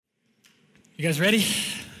You guys ready?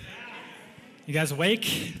 You guys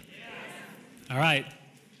awake? All right.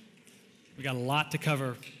 We got a lot to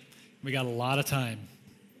cover. We got a lot of time.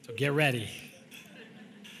 So get ready.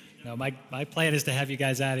 No, my plan is to have you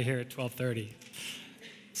guys out of here at 12:30.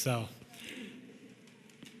 So,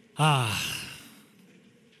 well,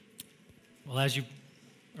 as you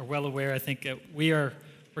are well aware, I think we're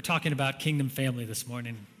talking about kingdom family this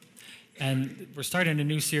morning. And we're starting a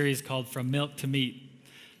new series called From Milk to Meat.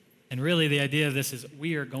 And really the idea of this is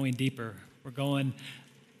we are going deeper. We're going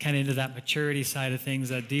kind of into that maturity side of things,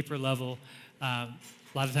 that deeper level. A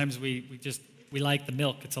lot of times we like the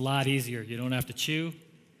milk. It's a lot easier. You don't have to chew,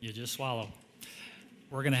 you just swallow.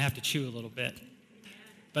 We're going to have to chew a little bit.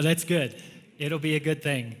 But that's good. It'll be a good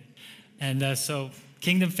thing. And so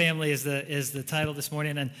Kingdom Family is the title this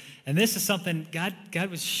morning. And this is something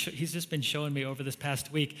He's just been showing me over this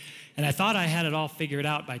past week. And I thought I had it all figured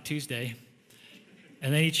out by Tuesday.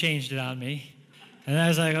 And then he changed it on me. And I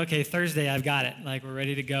was like, okay, Thursday, I've got it. Like, we're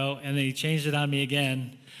ready to go. And then he changed it on me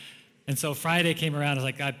again. And so Friday came around. I was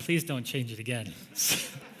like, God, please don't change it again.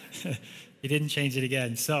 He didn't change it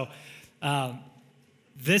again. So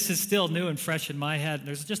this is still new and fresh in my head.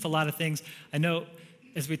 There's just a lot of things. I know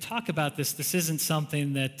as we talk about this isn't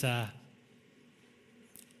something that,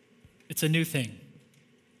 it's a new thing.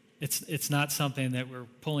 It's not something that we're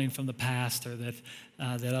pulling from the past or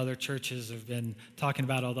that other churches have been talking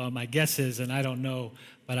about, although my guess is, and I don't know,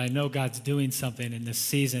 but I know God's doing something in this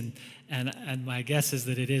season, and my guess is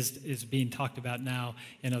that it is being talked about now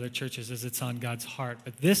in other churches as it's on God's heart.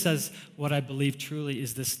 But this is what I believe truly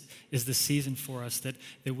is the season for us, that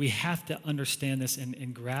we have to understand this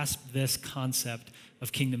and grasp this concept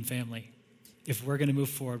of kingdom family if we're going to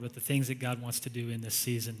move forward with the things that God wants to do in this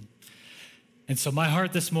season. And so my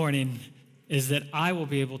heart this morning is that I will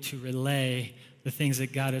be able to relay the things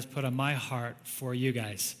that God has put on my heart for you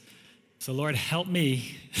guys. So Lord, help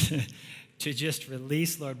me to just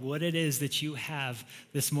release, Lord, what it is that you have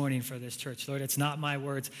this morning for this church. Lord, it's not my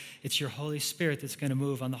words. It's your Holy Spirit that's going to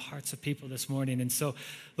move on the hearts of people this morning. And so,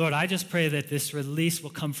 Lord, I just pray that this release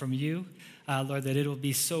will come from you. Lord, that it will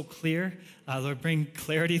be so clear. Lord, bring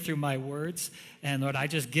clarity through my words. And Lord, I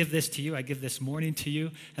just give this to you. I give this morning to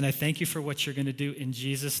you. And I thank you for what you're going to do in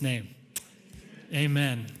Jesus' name.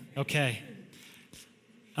 Amen. Okay.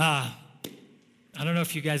 I don't know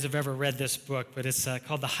if you guys have ever read this book, but it's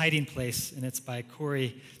called The Hiding Place, and it's by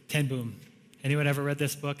Corrie ten Boom. Anyone ever read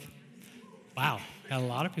this book? Wow, got a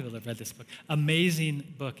lot of people that have read this book. Amazing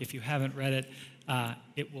book. If you haven't read it,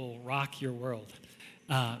 it will rock your world.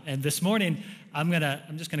 And this morning, I'm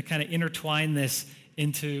just gonna kind of intertwine this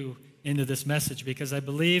into this message because I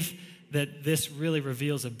believe that this really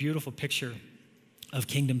reveals a beautiful picture of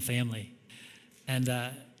kingdom family and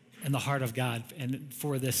the heart of God and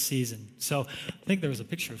for this season. So I think there was a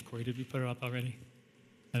picture of Corrie. Did we put her up already?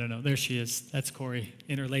 I don't know. There she is. That's Corrie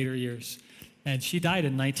in her later years. And she died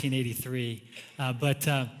in 1983. But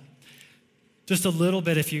just a little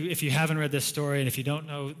bit, if you haven't read this story and if you don't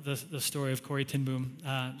know the story of Corrie ten Boom,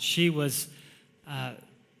 she was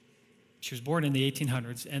born in the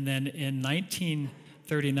 1800s. And then in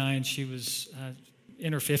 1939, she was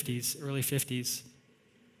in her 50s, early 50s.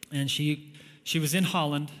 And she was in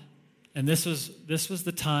Holland. And this was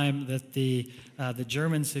the time that the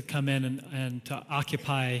Germans had come in and to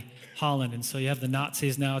occupy Holland. And so you have the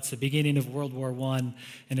Nazis now. It's the beginning of World War I,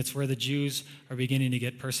 and it's where the Jews are beginning to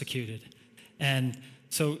get persecuted. And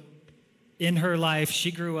so in her life,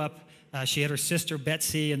 she grew up. She had her sister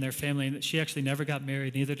Betsy and their family. And she actually never got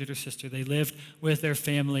married. Neither did her sister. They lived with their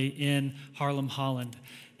family in Haarlem, Holland.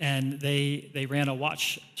 And they ran a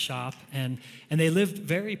watch shop, and they lived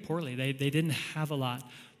very poorly. They didn't have a lot.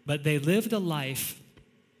 But they lived a life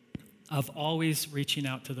of always reaching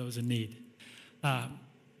out to those in need,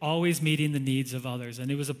 always meeting the needs of others. And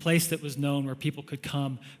it was a place that was known where people could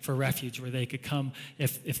come for refuge, where they could come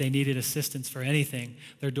if they needed assistance for anything.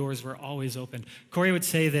 Their doors were always open. Corrie would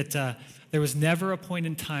say that there was never a point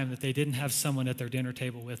in time that they didn't have someone at their dinner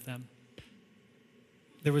table with them.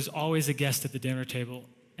 There was always a guest at the dinner table.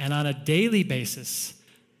 And on a daily basis,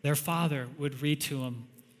 their father would read to them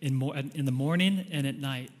in the morning and at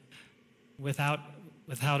night, without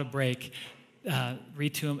a break,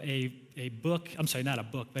 read to them a book, not a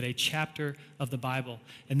book, but a chapter of the Bible.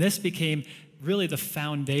 And this became really the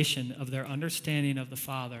foundation of their understanding of the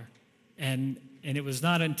Father. And it was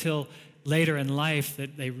not until later in life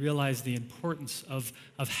that they realized the importance of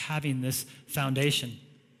having this foundation.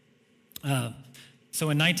 So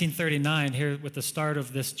in 1939, here with the start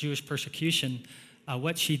of this Jewish persecution,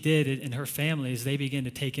 what she did in her family is they began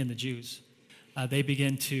to take in the Jews. They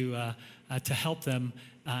began to help them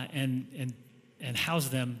and and house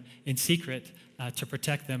them in secret to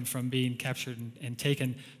protect them from being captured and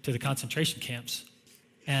taken to the concentration camps.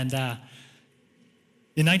 And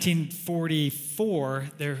in 1944,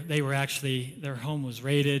 their home was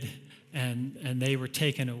raided, and they were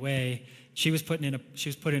taken away. She was put in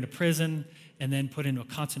a prison, and then put into a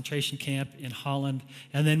concentration camp in Holland,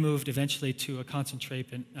 and then moved eventually to a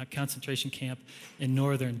concentration camp in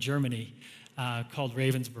northern Germany called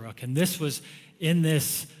Ravensbrück. And this was in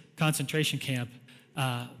this concentration camp.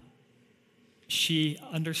 She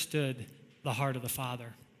understood the heart of the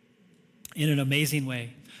Father in an amazing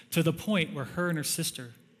way, to the point where her and her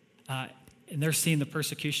sister, and they're seeing the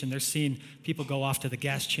persecution, they're seeing people go off to the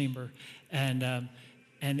gas chamber, and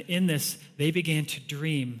in this, they began to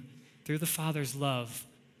dream, through the Father's love,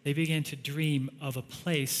 they began to dream of a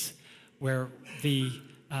place where the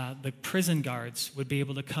prison guards would be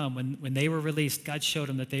able to come. When they were released, God showed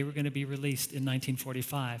them that they were going to be released in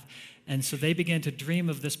 1945. And so they began to dream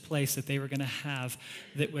of this place that they were going to have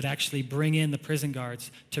that would actually bring in the prison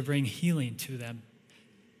guards to bring healing to them.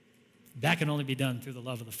 That can only be done through the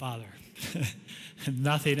love of the Father.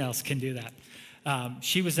 Nothing else can do that.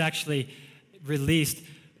 She was actually released.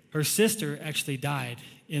 Her sister actually died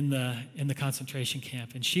in the concentration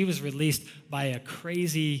camp, and she was released by a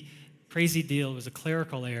crazy deal. It was a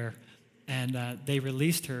clerical error, and they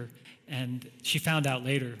released her. And she found out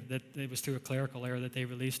later that it was through a clerical error that they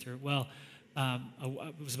released her. Well,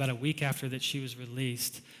 it was about a week after that she was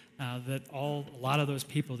released that a lot of those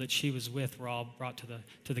people that she was with were all brought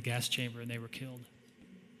to the gas chamber, and they were killed.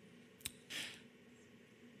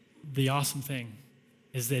 The awesome thing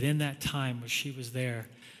is that in that time where she was there,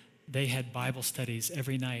 they had Bible studies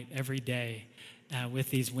every night, every day with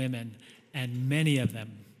these women, and many of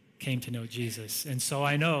them came to know Jesus. And so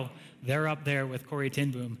I know they're up there with Corrie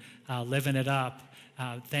ten Boom, living it up,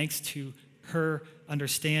 thanks to her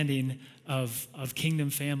understanding of kingdom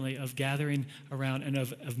family, of gathering around, and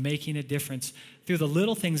of making a difference through the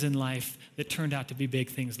little things in life that turned out to be big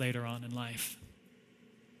things later on in life.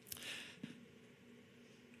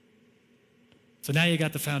 So now you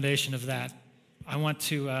got the foundation of that. I want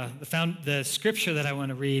to, the scripture that I want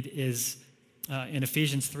to read is in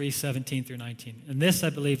Ephesians 3:17 through 19. And this, I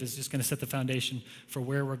believe, is just going to set the foundation for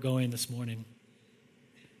where we're going this morning.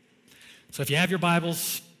 So if you have your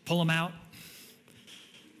Bibles, pull them out.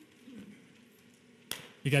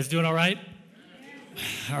 You guys doing all right?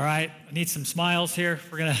 All right. I need some smiles here.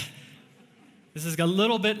 This is a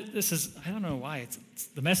little bit, I don't know why.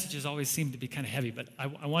 The messages always seem to be kind of heavy, but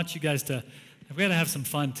I want you guys to, we got to have some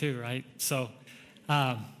fun too, right? So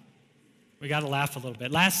we got to laugh a little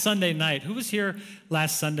bit. Last Sunday night, who was here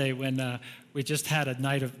last Sunday when we just had a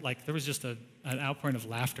night of, there was just an outpouring of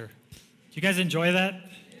laughter? Did you guys enjoy that?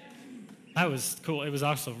 That was cool. It was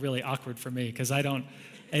also really awkward for me because it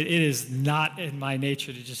is not in my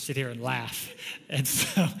nature to just sit here and laugh. And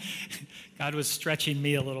so God was stretching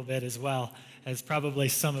me a little bit as well, as probably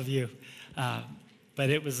some of you. But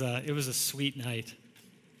it was a sweet night.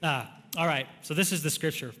 All right, so this is the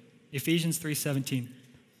scripture, Ephesians 3:17,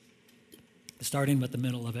 starting with the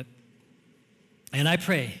middle of it. And I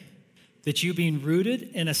pray that you, being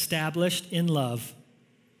rooted and established in love,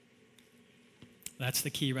 that's the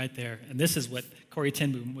key right there. And this is what Corrie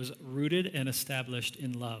ten Boom was, rooted and established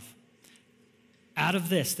in love. Out of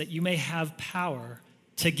this, that you may have power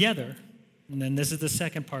together, and then this is the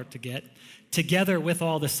second part to get, together with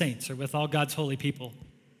all the saints, or with all God's holy people.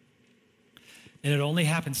 And it only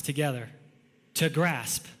happens together, to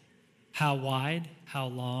grasp how wide, how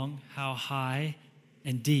long, how high,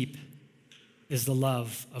 and deep is the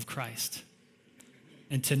love of Christ.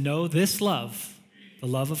 And to know this love, the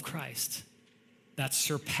love of Christ, that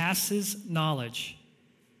surpasses knowledge.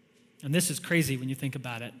 And this is crazy when you think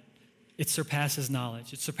about it. It surpasses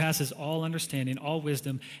knowledge. It surpasses all understanding, all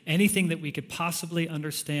wisdom, anything that we could possibly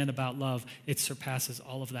understand about love. It surpasses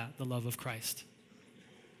all of that, the love of Christ.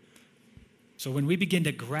 So when we begin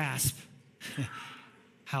to grasp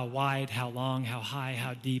how wide, how long, how high,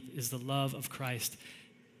 how deep is the love of Christ,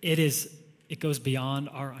 it goes beyond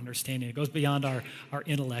our understanding. It goes beyond our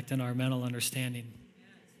intellect and our mental understanding.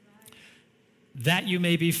 That you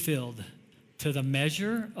may be filled to the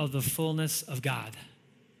measure of the fullness of God.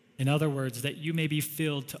 In other words, that you may be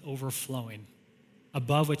filled to overflowing,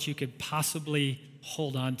 above what you could possibly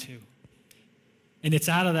hold on to. And it's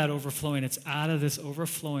out of that overflowing, it's out of this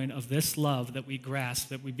overflowing of this love that we grasp,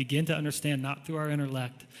 that we begin to understand, not through our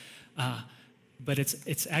intellect, but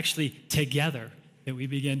it's actually together that we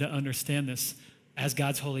begin to understand this as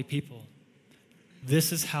God's holy people.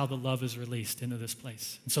 This is how the love is released into this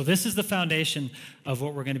place. And so this is the foundation of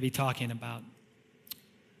what we're going to be talking about.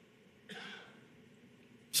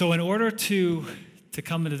 So in order to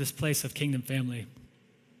come into this place of kingdom family,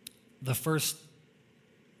 the first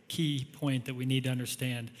key point that we need to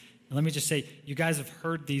understand, and let me just say, you guys have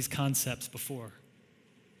heard these concepts before,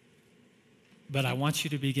 but I want you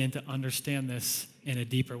to begin to understand this in a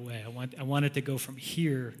deeper way. I want it to go from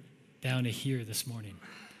here down to here this morning,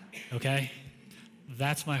 okay?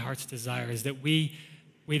 That's my heart's desire, is that we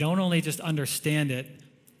don't only just understand it,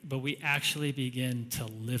 but we actually begin to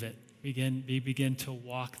live it. We begin to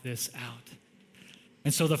walk this out.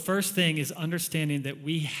 And so the first thing is understanding that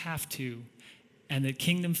we have to, and that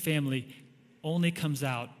kingdom family only comes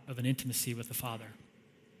out of an intimacy with the Father.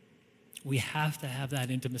 We have to have that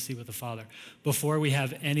intimacy with the Father before we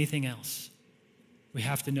have anything else. We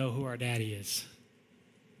have to know who our daddy is.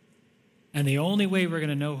 And the only way we're going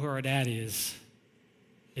to know who our daddy is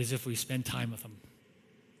if we spend time with him.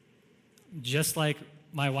 Just like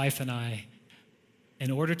my wife and I, in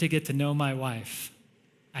order to get to know my wife,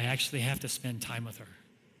 I actually have to spend time with her.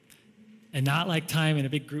 And not like time in a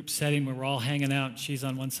big group setting where we're all hanging out and she's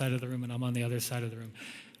on one side of the room and I'm on the other side of the room.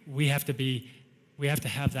 We have to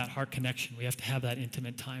have that heart connection. We have to have that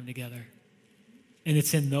intimate time together. And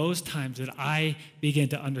it's in those times that I begin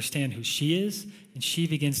to understand who she is and she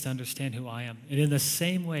begins to understand who I am. And in the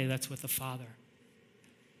same way, that's with the Father.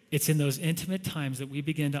 It's in those intimate times that we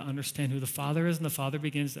begin to understand who the Father is, and the Father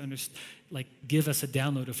begins to give us a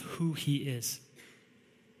download of who he is.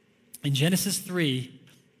 In Genesis 3,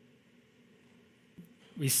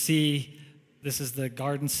 we see this is the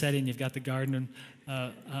garden setting. You've got the garden,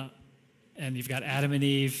 and you've got Adam and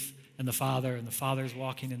Eve and the Father's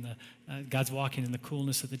walking in God's walking in the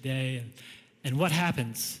coolness of the day. And what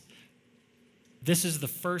happens? This is the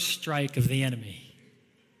first strike of the enemy.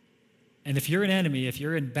 And if you're an enemy, if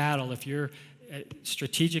you're in battle, if you're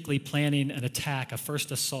strategically planning an attack, a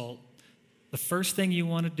first assault, the first thing you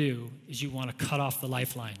want to do is you want to cut off the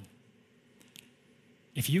lifeline.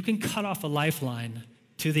 If you can cut off a lifeline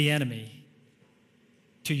to the enemy,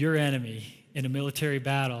 to your enemy in a military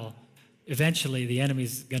battle, eventually the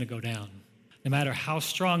enemy's going to go down. No matter how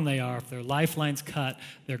strong they are, if their lifeline's cut,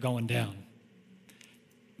 they're going down.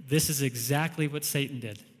 This is exactly what Satan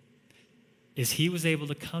did. Is he was able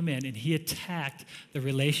to come in and he attacked the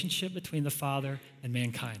relationship between the Father and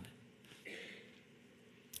mankind.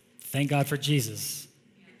 Thank God for Jesus,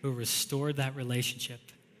 who restored that relationship.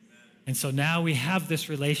 And so now we have this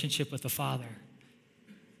relationship with the Father,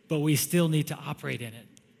 but we still need to operate in it.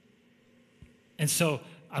 And so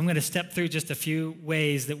I'm going to step through just a few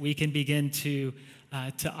ways that we can begin to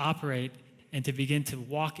operate and to begin to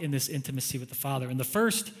walk in this intimacy with the Father. And the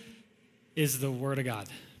first is the Word of God.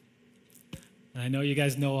 And I know you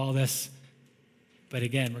guys know all this, but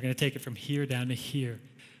again, we're going to take it from here down to here.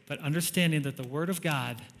 But understanding that the Word of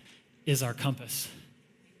God is our compass.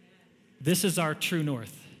 This is our true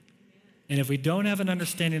north. And if we don't have an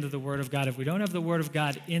understanding of the Word of God, if we don't have the Word of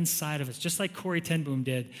God inside of us, just like Corrie ten Boom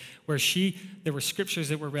did, where there were scriptures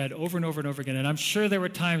that were read over and over and over again, and I'm sure there were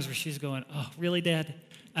times where she's going, oh, really, Dad?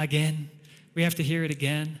 Again? We have to hear it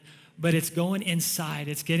again? But it's going inside.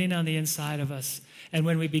 It's getting on the inside of us. And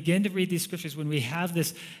when we begin to read these scriptures, when we have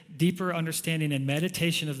this deeper understanding and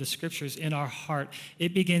meditation of the scriptures in our heart,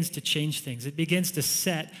 it begins to change things. It begins to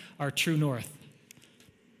set our true north.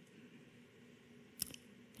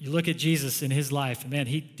 You look at Jesus in his life, and man,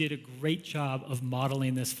 he did a great job of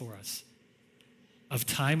modeling this for us, of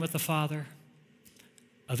time with the Father,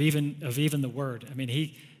 of even the Word. I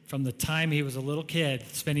mean, from the time he was a little kid,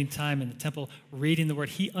 spending time in the temple, reading the Word,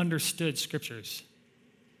 he understood scriptures.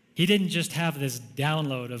 He didn't just have this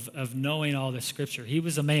download of knowing all the scripture. He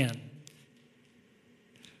was a man.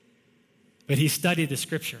 But he studied the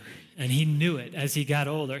scripture, and he knew it as he got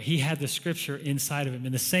older. He had the scripture inside of him.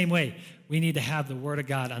 In the same way, we need to have the Word of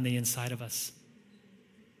God on the inside of us.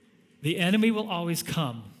 The enemy will always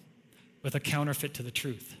come with a counterfeit to the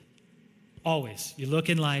truth. Always. You look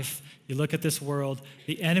in life, you look at this world,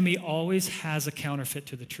 the enemy always has a counterfeit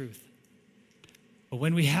to the truth. But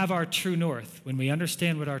when we have our true north, when we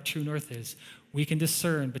understand what our true north is, we can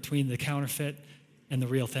discern between the counterfeit and the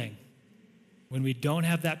real thing. When we don't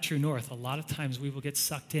have that true north, a lot of times we will get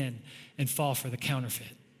sucked in and fall for the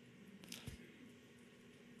counterfeit.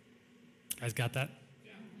 Guys got that?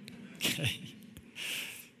 Okay.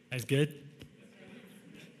 Guys good?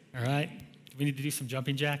 All right. Do we need to do some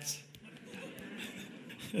jumping jacks?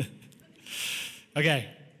 Okay.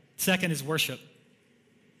 Second is worship.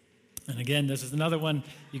 And again, this is another one.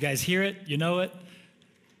 You guys hear it. You know it.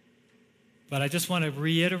 But I just want to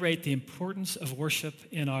reiterate the importance of worship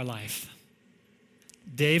in our life.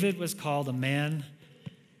 David was called a man.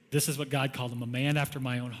 This is what God called him, a man after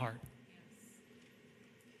my own heart.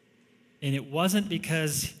 And it wasn't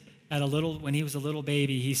because when he was a little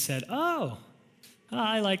baby, he said, oh,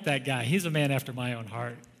 I like that guy. He's a man after my own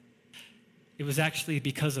heart. It was actually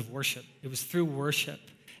because of worship. It was through worship.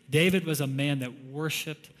 David was a man that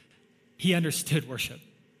worshiped. He understood worship.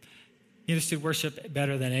 He understood worship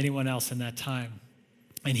better than anyone else in that time.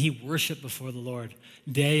 And he worshiped before the Lord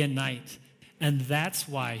day and night. And that's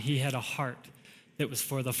why he had a heart that was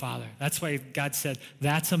for the Father. That's why God said,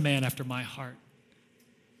 that's a man after my heart.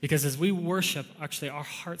 Because as we worship, actually our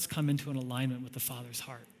hearts come into an alignment with the Father's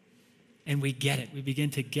heart. And we get it. We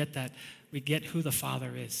begin to get that. We get who the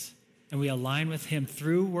Father is. And we align with him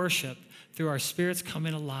through worship, through our spirits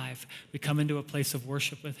coming alive. We come into a place of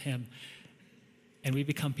worship with him. And we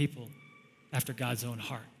become people after God's own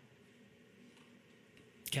heart.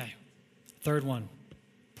 Okay. Third one,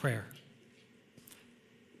 prayer.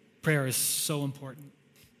 Prayer is so important.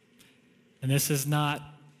 And this is not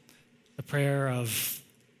the prayer of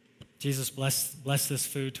Jesus, bless this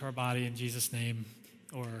food to our body in Jesus' name,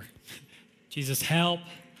 or Jesus, help.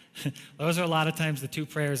 Those are a lot of times the two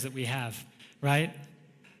prayers that we have, right?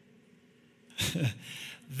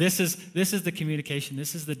 This is the communication.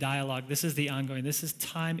 This is the dialogue. This is the ongoing. This is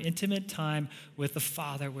time, intimate time with the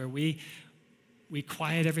Father, where we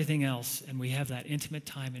quiet everything else and we have that intimate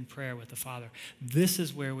time in prayer with the Father. This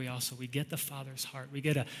is where we get the Father's heart. We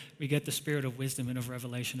get the spirit of wisdom and of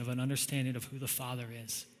revelation, of an understanding of who the Father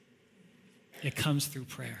is. It comes through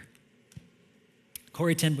prayer.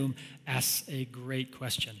 Corrie ten Boom asks a great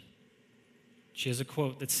question. She has a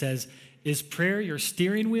quote that says, "Is prayer your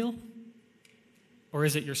steering wheel or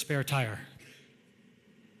is it your spare tire?"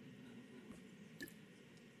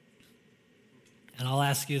 And I'll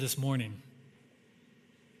ask you this morning,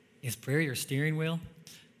 is prayer your steering wheel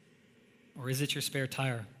or is it your spare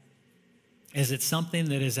tire? Is it something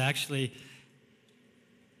that is actually,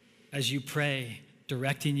 as you pray,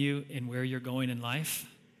 directing you in where you're going in life?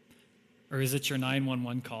 Or is it your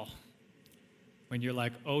 911 call when you're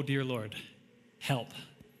like, oh, dear Lord, help,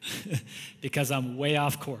 because I'm way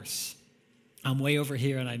off course. I'm way over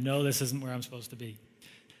here, and I know this isn't where I'm supposed to be.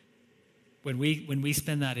 When we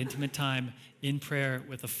spend that intimate time in prayer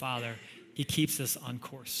with the Father, he keeps us on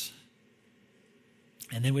course.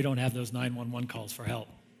 And then we don't have those 911 calls for help.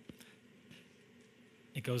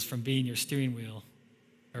 It goes from being your steering wheel,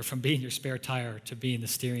 or from being your spare tire, to being the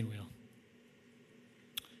steering wheel.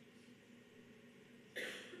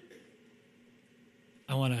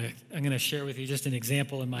 I'm going to share with you just an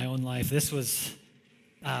example in my own life. This was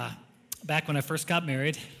back when I first got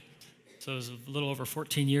married, so it was a little over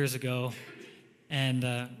 14 years ago. And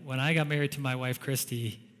when I got married to my wife,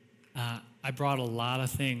 Christy, I brought a lot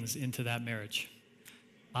of things into that marriage.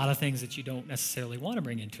 A lot of things that you don't necessarily want to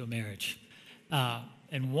bring into a marriage.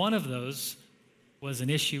 And one of those was an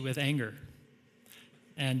issue with anger.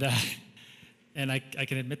 And I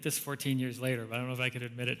can admit this 14 years later, but I don't know if I could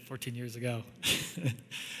admit it 14 years ago.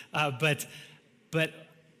 But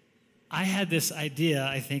I had this idea,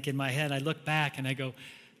 I think, in my head. I look back and I go,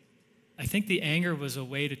 I think the anger was a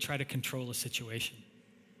way to try to control a situation.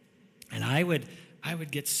 And I would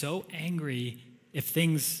get so angry if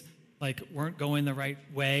things like weren't going the right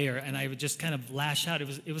way, and I would just kind of lash out.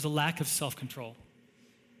 It was a lack of self-control.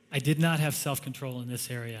 I did not have self-control in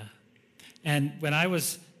this area. And when it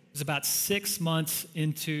was about 6 months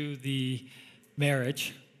into the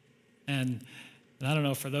marriage, and I don't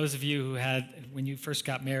know, for those of you when you first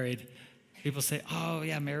got married, people say, oh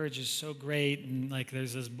yeah, marriage is so great, and like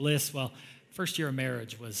there's this bliss. Well, first year of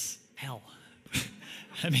marriage was hell.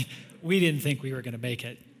 I mean, we didn't think we were going to make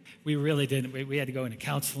it. We really didn't. We had to go into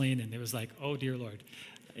counseling, and it was like, oh dear Lord,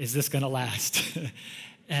 is this going to last?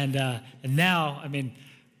 And now, I mean,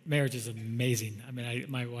 marriage is amazing. I mean,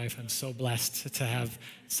 my wife, I'm so blessed to have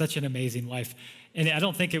such an amazing wife. And I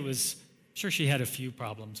don't think sure she had a few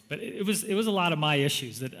problems, but it was a lot of my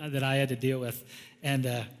issues that I had to deal with.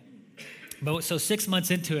 And but so 6 months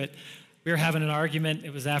into it, we were having an argument.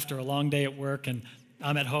 It was after a long day at work, and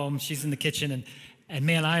I'm at home. She's in the kitchen, and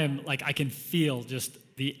man, I can feel just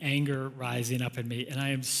the anger rising up in me, and I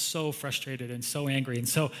am so frustrated and so angry. And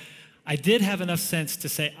so I did have enough sense to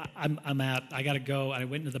say, I'm out. I got to go. I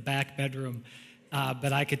went into the back bedroom,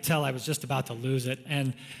 but I could tell I was just about to lose it.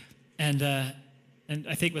 And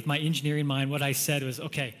I think with my engineering mind, what I said was,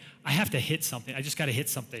 okay, I have to hit something. I just got to hit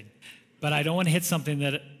something. But I don't want to hit something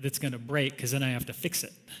that's going to break, because then I have to fix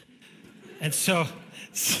it. And so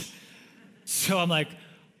I'm like,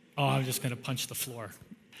 oh, I'm just going to punch the floor.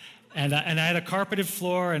 And I had a carpeted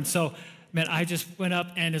floor, and so, man, I just went up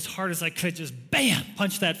and as hard as I could, just bam,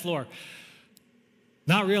 punch that floor.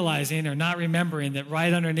 Not realizing or not remembering that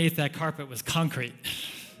right underneath that carpet was concrete.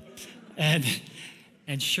 And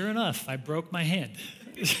And sure enough, I broke my hand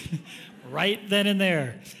right then and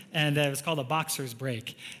there. And it was called a boxer's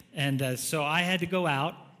break. And so I had to go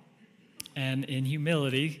out and in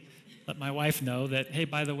humility let my wife know that, hey,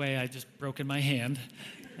 by the way, I just broken my hand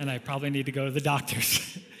and I probably need to go to the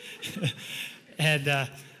doctor's. And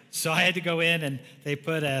so I had to go in and they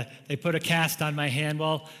put a cast on my hand.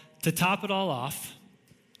 Well, to top it all off,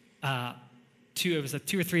 it was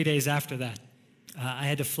 2 or 3 days after that, I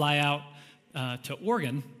had to fly out to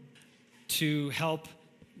Oregon to help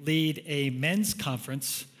lead a men's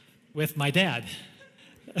conference with my dad.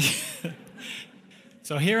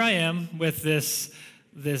 So here I am with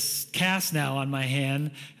this cast now on my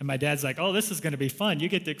hand, and my dad's like, oh, this is going to be fun. You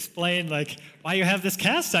get to explain, like, why you have this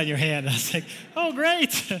cast on your hand. I was like, oh,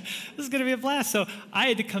 great. This is going to be a blast. So I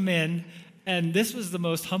had to come in, and this was the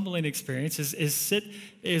most humbling experience,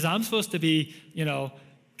 is I'm supposed to be,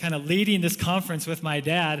 kind of leading this conference with my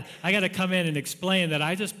dad. I got to come in and explain that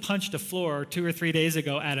I just punched a floor 2 or 3 days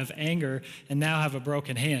ago out of anger and now have a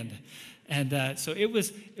broken hand. And so it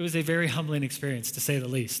was a very humbling experience, to say the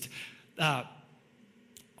least.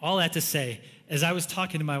 All that to say, as I was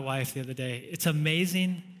talking to my wife the other day, it's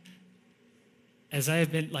amazing as I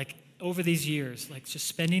have been, over these years, just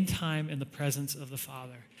spending time in the presence of the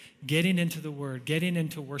Father, getting into the Word, getting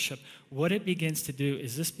into worship, what it begins to do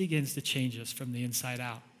is this begins to change us from the inside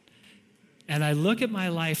out. And I look at my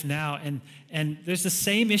life now, and there's the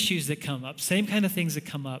same issues that come up, same kind of things that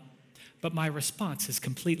come up, but my response is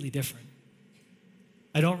completely different.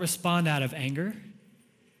 I don't respond out of anger.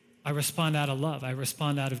 I respond out of love. I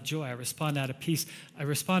respond out of joy. I respond out of peace. I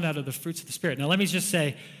respond out of the fruits of the Spirit. Now, let me just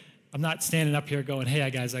say, I'm not standing up here going, hey,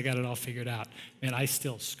 guys, I got it all figured out. Man, I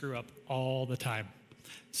still screw up all the time.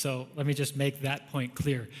 So let me just make that point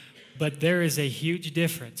clear. But there is a huge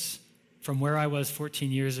difference from where I was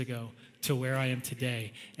 14 years ago to where I am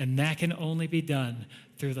today. And that can only be done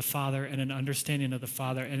through the Father and an understanding of the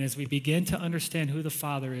Father. And as we begin to understand who the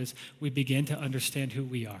Father is, we begin to understand who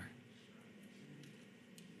we are.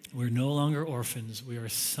 We're no longer orphans. We are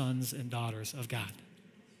sons and daughters of God.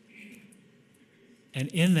 And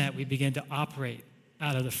in that, we begin to operate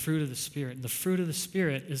out of the fruit of the Spirit. And the fruit of the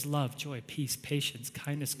Spirit is love, joy, peace, patience,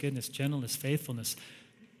 kindness, goodness, gentleness, faithfulness,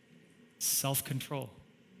 self-control.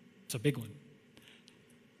 It's a big one.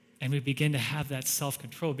 And we begin to have that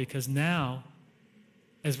self-control because now,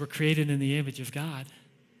 as we're created in the image of God,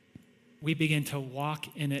 we begin to walk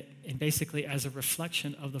in it, and basically as a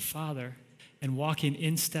reflection of the Father and walking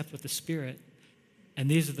in step with the Spirit. And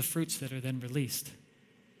these are the fruits that are then released.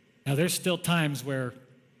 Now, there's still times where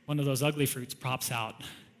one of those ugly fruits pops out.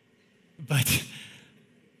 But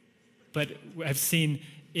I've seen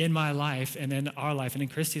in my life and in our life and in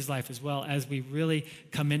Christy's life as well, as we really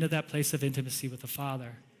come into that place of intimacy with the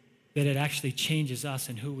Father, that it actually changes us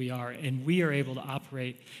and who we are. And we are able to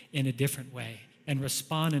operate in a different way and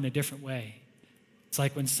respond in a different way. It's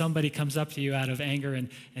like when somebody comes up to you out of anger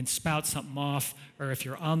and spouts something off, or if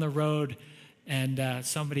you're on the road and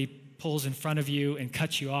somebody pulls in front of you and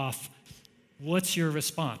cuts you off, what's your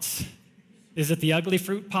response? Is it the ugly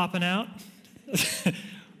fruit popping out?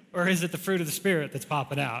 Or is it the fruit of the Spirit that's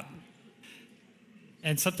popping out?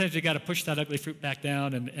 And sometimes you got to push that ugly fruit back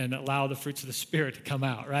down and allow the fruits of the Spirit to come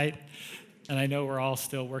out, right? And I know we're all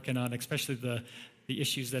still working on, especially the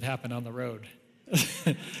issues that happen on the road.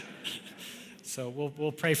 So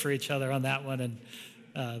we'll pray for each other on that one,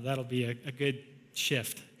 and that'll be a good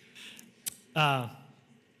shift. I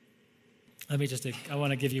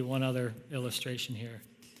want to give you one other illustration here.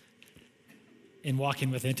 In walking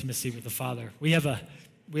with intimacy with the Father, we have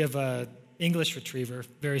a English retriever,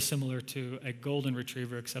 very similar to a golden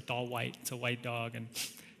retriever, except all white. It's a white dog, and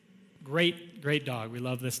great dog. We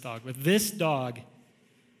love this dog. But this dog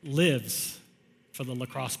lives for the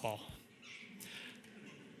lacrosse ball.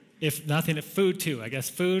 If nothing, food too. I guess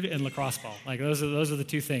food and lacrosse ball. Those are the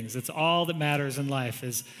two things. It's all that matters in life.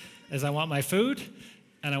 Is I want my food,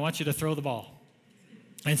 and I want you to throw the ball.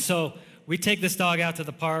 And so we take this dog out to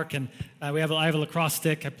the park, and I have a lacrosse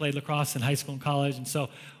stick. I played lacrosse in high school and college, and so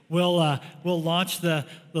we'll launch the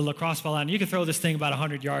lacrosse ball out, and you can throw this thing about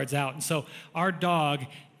 100 yards out. And so our dog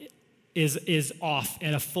is off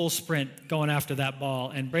in a full sprint going after that ball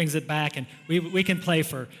and brings it back, and we can play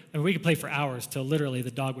for hours till literally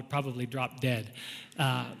the dog would probably drop dead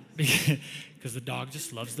because the dog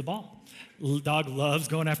just loves the ball. The dog loves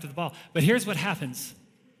going after the ball. But here's what happens.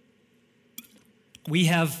 We'll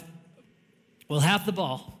have the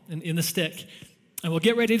ball in the stick, and we'll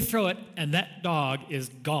get ready to throw it, and that dog is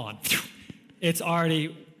gone. It's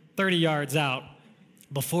already 30 yards out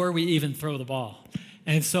before we even throw the ball.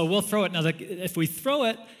 And so we'll throw it. Now, if we throw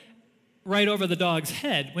it right over the dog's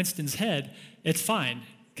head, Winston's head, it's fine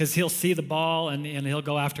because he'll see the ball and he'll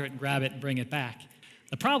go after it and grab it and bring it back.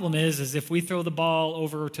 The problem is if we throw the ball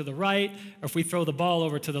over to the right or if we throw the ball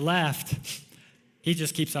over to the left, he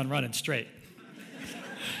just keeps on running straight.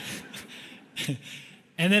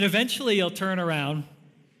 And then eventually he'll turn around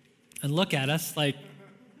and look at us like,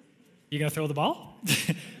 you gonna throw the ball?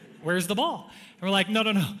 Where's the ball? And we're like, no.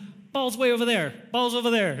 Ball's way over there. Ball's over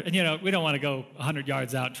there. And we don't want to go 100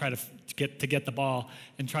 yards out and try to get the ball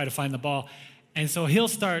and try to find the ball. And so he'll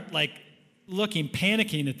start like looking,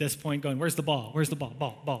 panicking at this point, going, where's the ball? Where's the ball?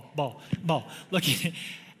 Ball. Looking.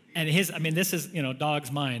 And this is,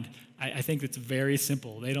 dog's mind. I think it's very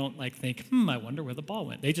simple. They don't like think, I wonder where the ball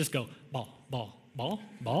went. They just go, ball.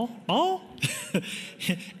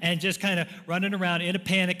 And just kind of running around in a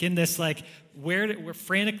panic in this like, we're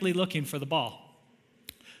frantically looking for the ball.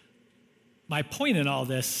 My point in all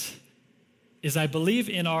this is I believe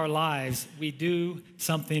in our lives we do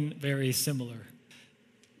something very similar.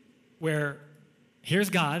 Where here's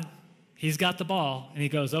God, he's got the ball, and he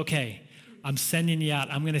goes, okay, I'm sending you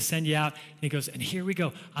out. I'm going to send you out. And he goes, and here we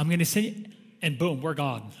go. I'm going to send you, and boom, we're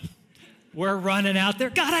gone. We're running out there.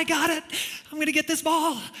 God, I got it. I'm going to get this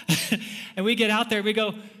ball. And we get out there, we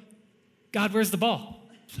go, God, where's the ball?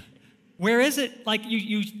 Where is it? Like,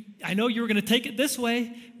 I know you were going to take it this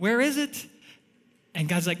way. Where is it? And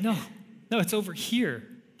God's like, no, it's over here.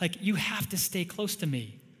 Like, you have to stay close to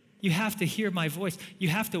me. You have to hear my voice. You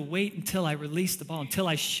have to wait until I release the ball, until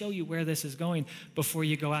I show you where this is going before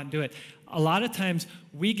you go out and do it. A lot of times,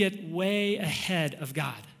 we get way ahead of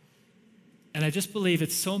God. And I just believe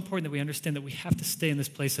it's so important that we understand that we have to stay in this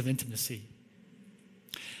place of intimacy.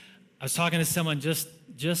 I was talking to someone just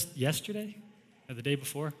yesterday, or the day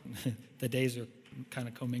before. The days are kind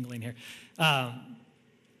of commingling here.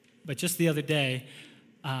 But just the other day,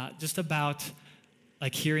 just about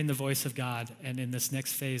like hearing the voice of God and in this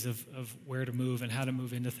next phase of where to move and how to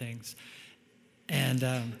move into things. And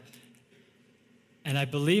I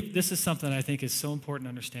believe this is something I think is so important to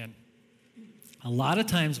understand. A lot of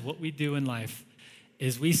times what we do in life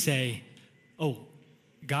is we say, oh,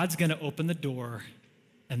 God's going to open the door,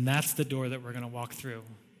 and that's the door that we're going to walk through.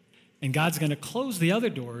 And God's going to close the other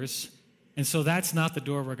doors, and so that's not the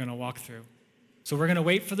door we're going to walk through. So we're going to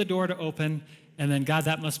wait for the door to open, and then, God,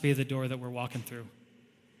 that must be the door that we're walking through.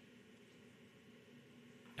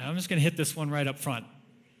 And I'm just going to hit this one right up front.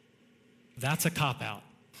 That's a cop-out.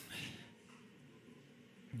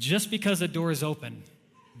 Just because a door is open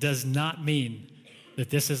does not mean that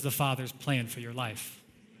this is the Father's plan for your life.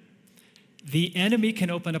 The enemy can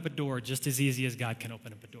open up a door just as easy as God can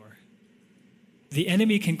open up a door. The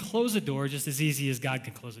enemy can close a door just as easy as God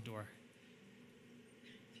can close a door.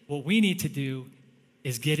 What we need to do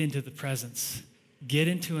is get into the presence, get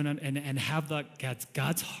into and have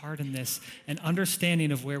God's heart in this and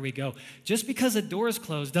understanding of where we go. Just because a door is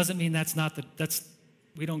closed doesn't mean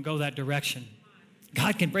we don't go that direction.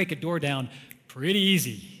 God can break a door down pretty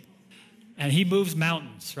easy. And he moves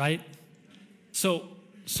mountains, right? So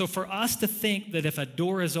for us to think that if a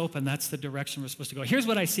door is open, that's the direction we're supposed to go. Here's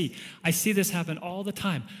what I see. I see this happen all the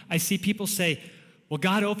time. I see people say, well,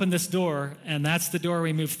 God opened this door, and that's the door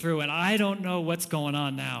we move through, and I don't know what's going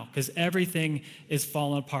on now because everything is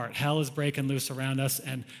falling apart. Hell is breaking loose around us,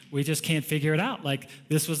 and we just can't figure it out. Like,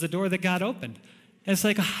 this was the door that God opened. And it's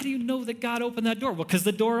like, how do you know that God opened that door? Well, because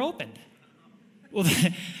the door opened. Well,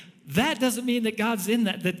 that doesn't mean that God's in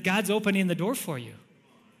that God's opening the door for you.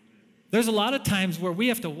 There's a lot of times where we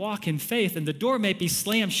have to walk in faith, and the door may be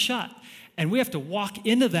slammed shut, and we have to walk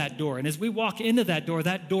into that door. And as we walk into that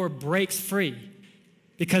door breaks free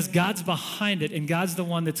because God's behind it, and God's the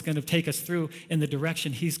one that's going to take us through in the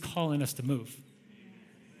direction he's calling us to move.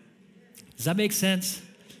 Does that make sense?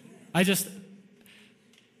 And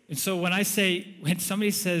so when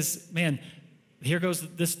somebody says, man, here goes,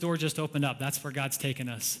 this door just opened up, that's where God's taking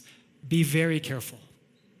us. Be very careful.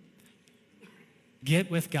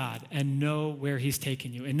 Get with God and know where he's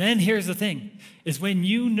taking you. And then here's the thing, is when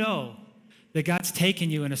you know that God's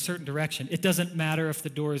taking you in a certain direction, it doesn't matter if the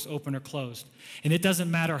door is open or closed. And it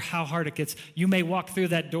doesn't matter how hard it gets. You may walk through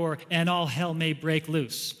that door and all hell may break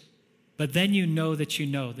loose. But then you know that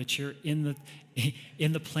you're in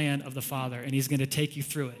the plan of the Father, and he's going to take you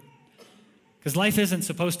through it. Because life isn't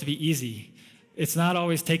supposed to be easy. It's not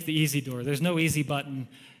always take the easy door. There's no easy button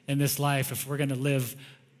in this life if we're going to live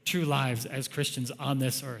true lives as Christians on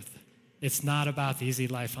this earth. It's not about the easy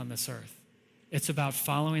life on this earth. It's about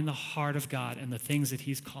following the heart of God and the things that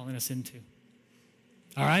he's calling us into.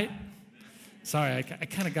 All right? Sorry, I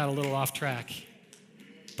kind of got a little off track.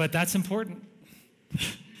 But that's important.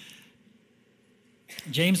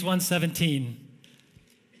 James 1:17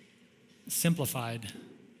 Simplified,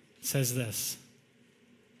 says this: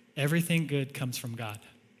 everything good comes from God.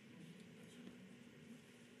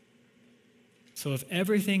 So if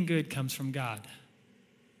everything good comes from God,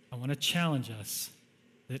 I want to challenge us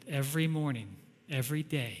that every morning, every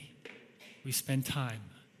day, we spend time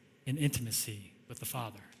in intimacy with the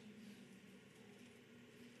Father.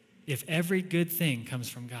 If every good thing comes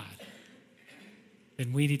from God,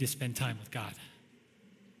 then we need to spend time with God.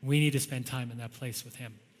 We need to spend time in that place with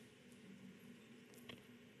Him.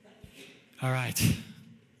 All right.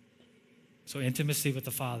 So intimacy with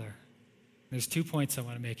the Father. There's 2 points I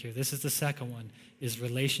want to make here. This is the second one, is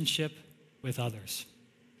relationship with others.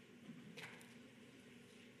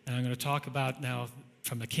 And I'm going to talk about now,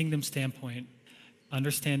 from a kingdom standpoint,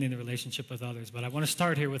 understanding the relationship with others. But I want to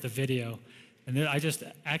start here with a video. And then I just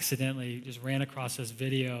accidentally ran across this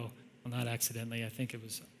video. Well, not accidentally. I think it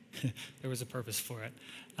was there was a purpose for it.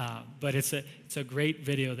 But it's a great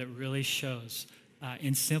video that really shows,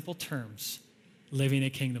 in simple terms, living a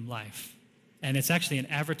kingdom life. And it's actually an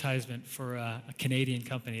advertisement for a Canadian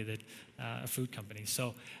company, a food company.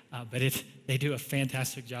 So, but they do a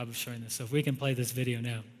fantastic job of showing this. So if we can play this video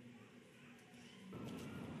now.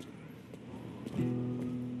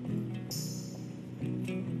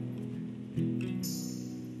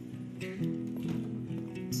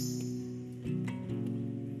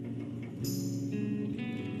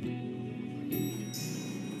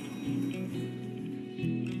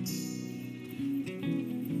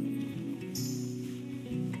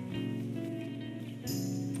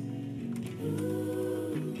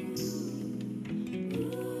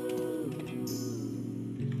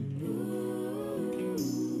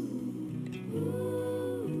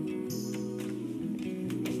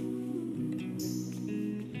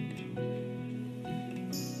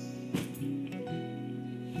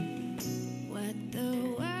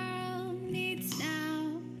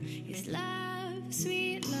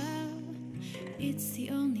 It's the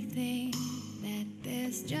only thing that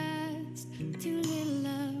there's just too little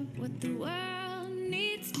of. What the world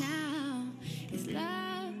needs now is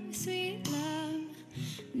love, sweet love.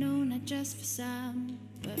 No, not just for some,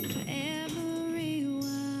 but for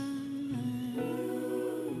everyone.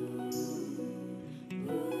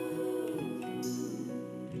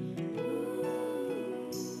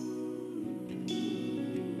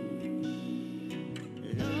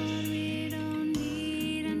 Lord, we don't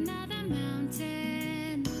need another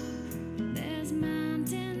mountain. There's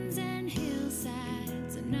mountains and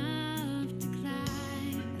hillsides enough to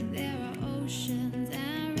climb. There are oceans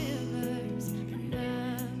and rivers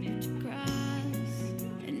enough to cross,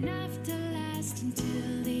 enough to last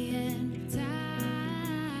until the end of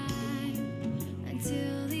time,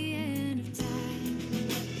 until the end of time.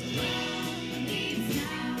 The world needs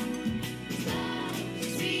now is love,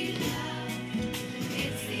 sweet love.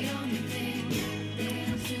 It's the only thing that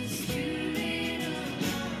there's just too little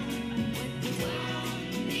of. What the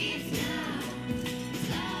world needs now is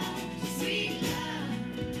love, sweet love.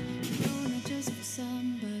 No, not just for some,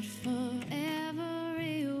 but for everyone.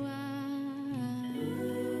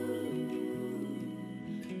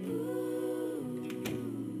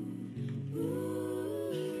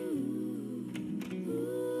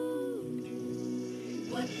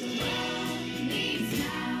 What the world needs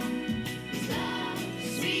now is love,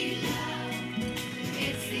 sweet love.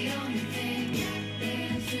 It's the only thing that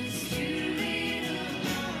there's just too little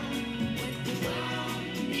of. What the world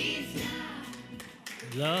needs now.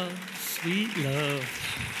 Love, sweet love.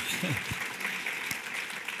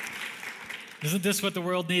 Isn't this what the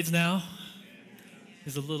world needs now?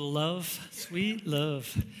 Is a little love, sweet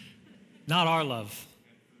love. Not our love.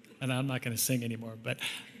 And I'm not going to sing anymore, but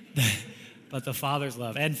but the Father's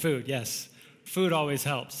love. And food, yes. Food always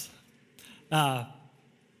helps.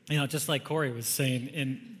 Just like Corey was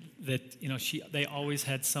saying, they always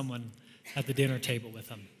had someone at the dinner table with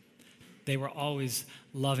them. They were always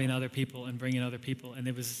loving other people and bringing other people, and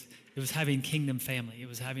it was having kingdom family. It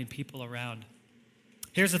was having people around.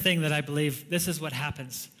 Here's the thing that I believe, this is what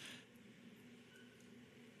happens.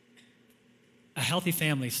 A healthy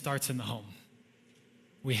family starts in the home.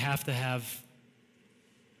 We have to have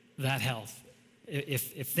that health.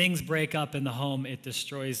 If things break up in the home, it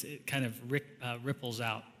destroys, it kind of ripples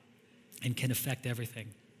out and can affect everything.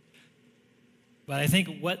 But I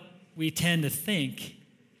think what we tend to think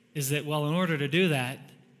is that, well, in order to do that,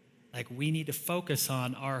 we need to focus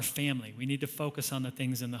on our family. We need to focus on the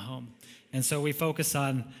things in the home. And so we focus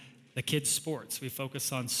on the kids' sports. We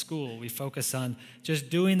focus on school. We focus on just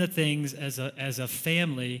doing the things as a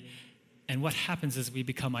family. And what happens is we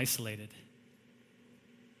become isolated.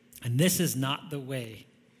 And this is not the way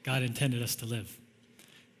God intended us to live.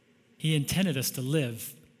 He intended us to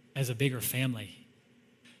live as a bigger family.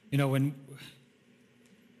 You know, when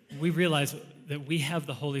we realize that we have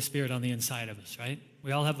the Holy Spirit on the inside of us, right?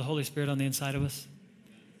 We all have the Holy Spirit on the inside of us.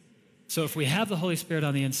 So if we have the Holy Spirit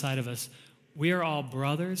on the inside of us, we are all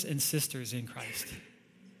brothers and sisters in Christ.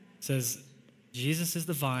 It says, Jesus is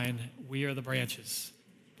the vine, we are the branches.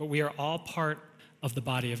 But we are all part of the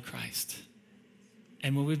body of Christ.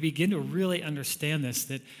 And when we begin to really understand this,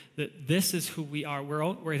 that this is who we are,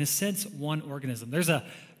 we're in a sense one organism.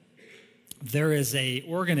 There is a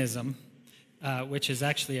organism, which is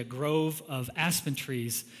actually a grove of aspen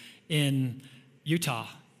trees in Utah.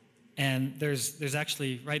 And there's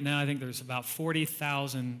actually, right now, I think there's about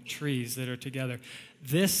 40,000 trees that are together.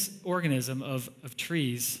 This organism of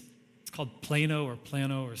trees, it's called plano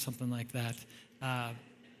or something like that.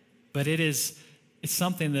 But it's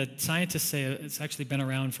something that scientists say it's actually been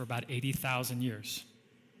around for about 80,000 years.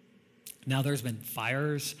 Now there's been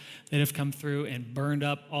fires that have come through and burned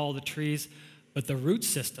up all the trees, but this root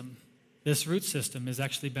system has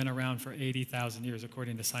actually been around for 80,000 years,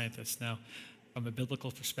 according to scientists. Now, from a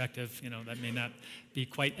biblical perspective, that may not be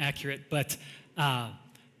quite accurate, but a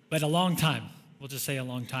long time. We'll just say a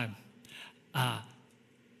long time.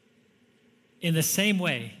 In the same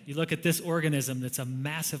way, you look at this organism that's a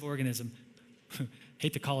massive organism.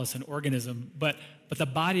 Hate to call us an organism, but the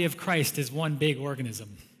body of Christ is one big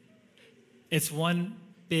organism. It's one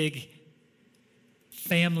big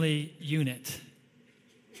family unit.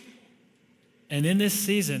 And in this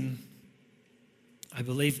season, I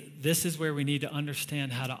believe this is where we need to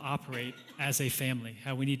understand how to operate as a family,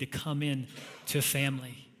 how we need to come in to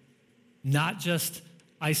family, not just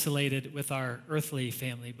isolated with our earthly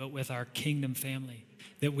family, but with our kingdom family,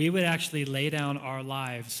 that we would actually lay down our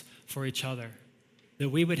lives for each other, that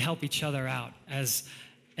we would help each other out,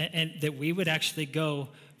 and that we would actually go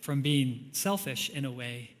from being selfish in a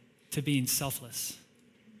way to being selfless,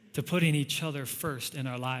 to putting each other first in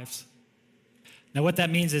our lives. Now, what that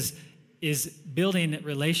means is building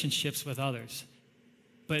relationships with others.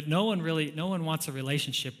 But no one wants a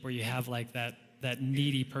relationship where you have like that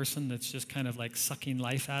needy person that's just kind of like sucking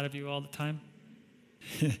life out of you all the time.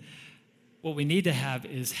 What we need to have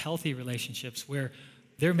is healthy relationships where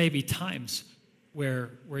there may be times where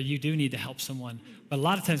you do need to help someone. But a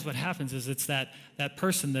lot of times what happens is it's that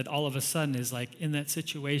person that all of a sudden is like in that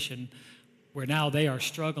situation where now they are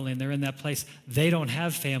struggling, they're in that place, they don't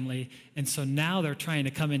have family, and so now they're trying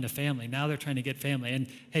to come into family. Now they're trying to get family. And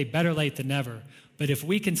hey, better late than never. But if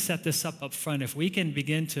we can set this up front, if we can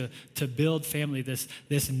begin to build family, this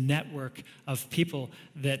network of people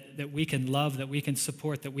that we can love, that we can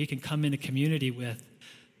support, that we can come into community with,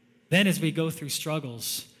 then as we go through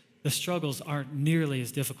struggles, the struggles aren't nearly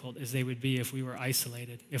as difficult as they would be if we were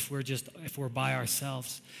isolated, if we're by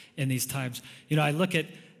ourselves in these times. I look at,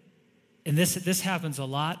 and this happens a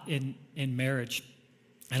lot in marriage.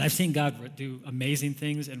 And I've seen God do amazing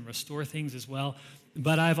things and restore things as well.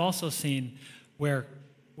 But I've also seen where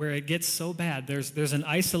it gets so bad, there's an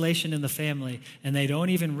isolation in the family, and they don't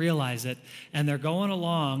even realize it, and they're going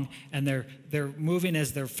along, and they're moving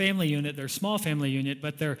as their family unit, their small family unit,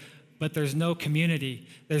 but there's no community.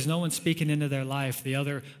 There's no one speaking into their life, the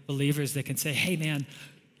other believers that can say, hey, man,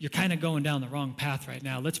 you're kind of going down the wrong path right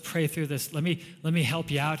now. Let's pray through this. Let me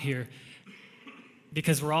help you out here.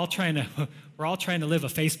 Because we're all trying to live a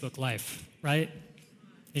Facebook life, right?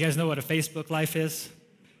 You guys know what a Facebook life is?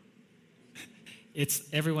 It's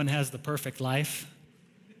everyone has the perfect life.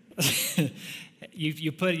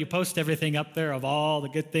 you post everything up there of all the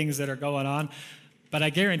good things that are going on, but I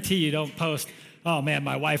guarantee you don't post, oh man,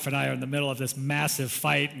 my wife and I are in the middle of this massive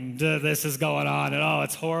fight and this is going on and oh,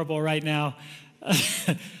 it's horrible right now.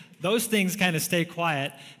 Those things kind of stay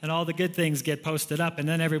quiet, and all the good things get posted up, and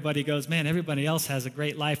then everybody goes, man, everybody else has a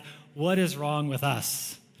great life. What is wrong with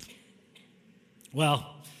us?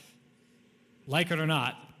 Well, like it or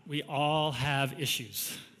not, we all have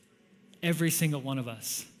issues, every single one of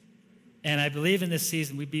us. And I believe in this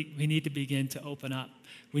season, we need to begin to open up.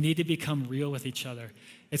 We need to become real with each other.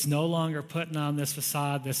 It's no longer putting on this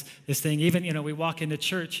facade, this thing. Even, we walk into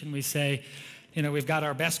church and we say, we've got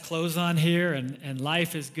our best clothes on here, and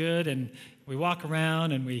life is good, and we walk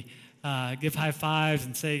around and we give high fives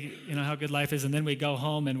and say, how good life is, and then we go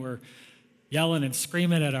home and we're yelling and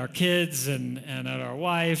screaming at our kids and at our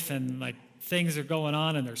wife, and like things are going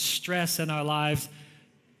on and there's stress in our lives.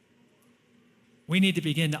 We need to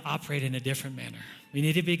begin to operate in a different manner. We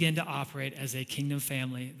need to begin to operate as a kingdom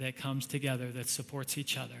family that comes together, that supports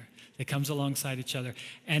each other, that comes alongside each other,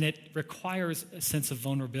 and it requires a sense of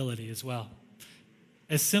vulnerability as well.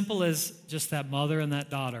 As simple as just that mother and that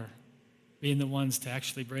daughter being the ones to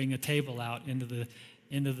actually bring a table out into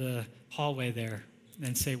the hallway there,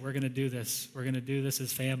 and say, we're going to do this. We're going to do this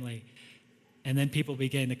as family. And then people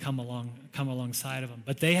began to come alongside of them.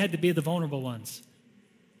 But they had to be the vulnerable ones.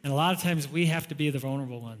 And a lot of times we have to be the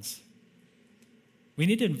vulnerable ones. We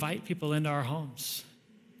need to invite people into our homes.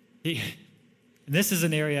 And this is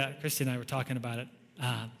an area, Christy and I were talking about it.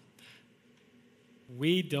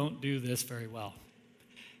 We don't do this very well.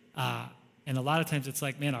 And a lot of times it's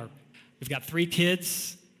like, man, we've got 3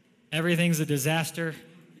 kids. Everything's a disaster.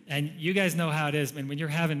 And you guys know how it is, man. When you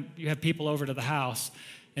have people over to the house,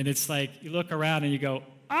 and it's like you look around and you go,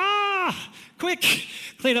 quick,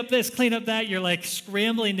 clean up this, clean up that. You're like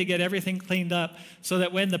scrambling to get everything cleaned up so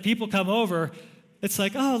that when the people come over, it's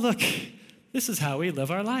like, oh, look, this is how we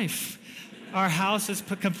live our life. Our house is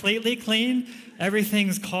completely clean.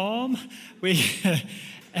 Everything's calm.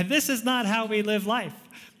 And this is not how we live life.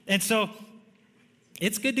 And so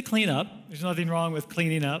it's good to clean up. There's nothing wrong with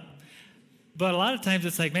cleaning up. But a lot of times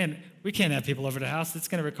it's like, man, we can't have people over to the house. It's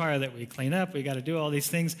going to require that we clean up. We got to do all these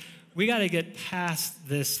things. We got to get past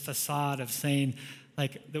this facade of saying,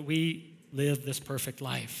 like, that we live this perfect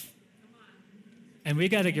life. And we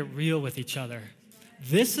got to get real with each other.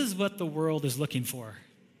 This is what the world is looking for.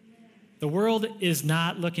 The world is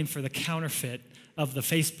not looking for the counterfeit of the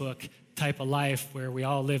Facebook type of life where we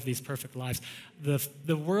all live these perfect lives.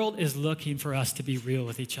 The world is looking for us to be real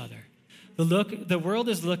with each other. The world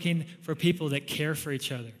is looking for people that care for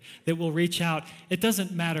each other, that will reach out. It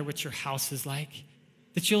doesn't matter what your house is like,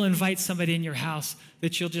 that you'll invite somebody in your house,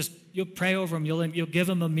 that you'll pray over them, you'll give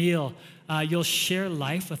them a meal, you'll share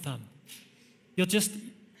life with them. You'll just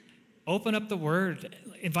open up the Word,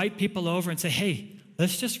 invite people over and say, hey,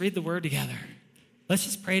 let's just read the Word together. Let's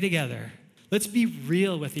just pray together. Let's be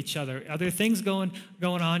real with each other. Are there things going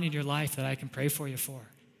on in your life that I can pray for you for?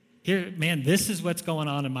 Here, man, this is what's going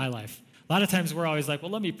on in my life. A lot of times we're always like,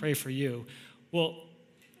 well, let me pray for you. Well,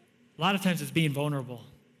 a lot of times it's being vulnerable.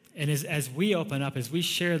 And as we open up, as we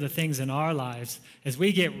share the things in our lives, as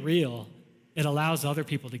we get real, it allows other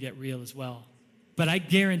people to get real as well. But I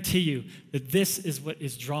guarantee you that this is what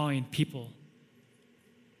is drawing people.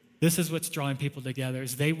 This is what's drawing people together,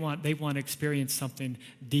 is they want to experience something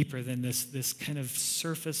deeper than this kind of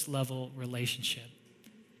surface level relationship.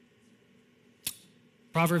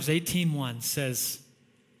 Proverbs 18:1 says,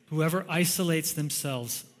 whoever isolates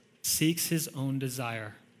themselves seeks his own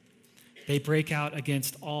desire. They break out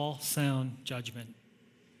against all sound judgment.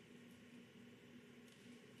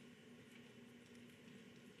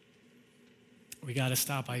 We got to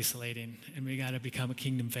stop isolating, and we got to become a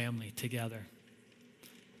kingdom family together.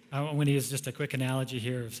 I want to use just a quick analogy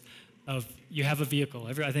here of you have a vehicle.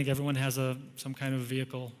 I think everyone has some kind of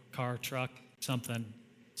vehicle, car, truck, something.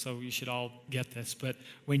 So you should all get this. But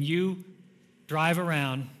when you drive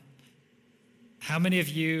around, how many of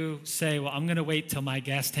you say, well, I'm going to wait till my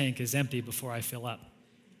gas tank is empty before I fill up?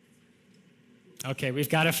 Okay, we've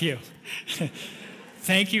got a few.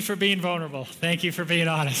 Thank you for being vulnerable. Thank you for being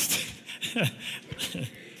honest.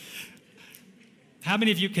 How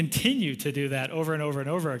many of you continue to do that over and over and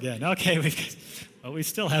over again? Okay, we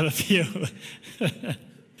still have a few.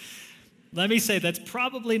 Let me say that's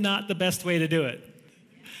probably not the best way to do it.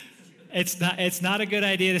 It's not a good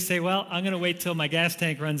idea to say, well, I'm going to wait till my gas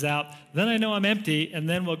tank runs out. Then I know I'm empty, and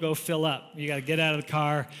then we'll go fill up. You got to get out of the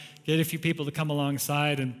car, get a few people to come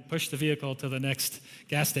alongside, and push the vehicle to the next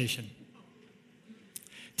gas station.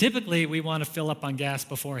 Typically, we want to fill up on gas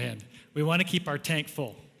beforehand. We want to keep our tank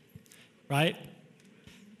full, right?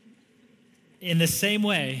 In the same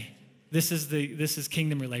way, this is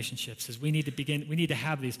kingdom relationships. Is we need to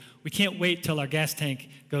have these. We can't wait till our gas tank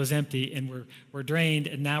goes empty and we're drained,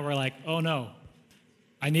 and now we're like, oh no,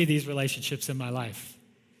 I need these relationships in my life.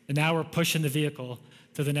 And now we're pushing the vehicle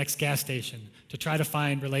to the next gas station to try to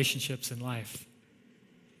find relationships in life.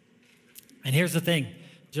 And here's the thing,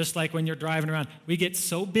 just like when you're driving around, we get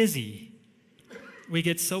so busy, we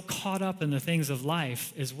get so caught up in the things of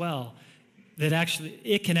life as well, that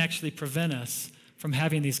it can actually prevent us from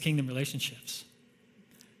having these kingdom relationships.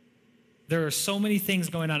 There are so many things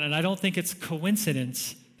going on, and I don't think it's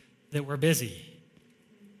coincidence that we're busy.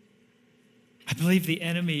 I believe the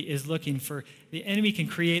enemy can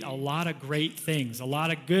create a lot of great things, a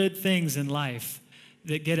lot of good things in life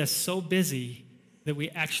that get us so busy that we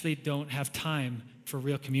actually don't have time for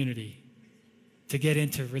real community, to get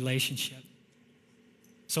into relationship.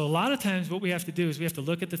 So a lot of times what we have to do is we have to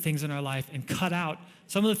look at the things in our life and cut out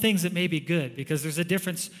some of the things that may be good, because there's a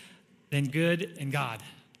difference than good and God.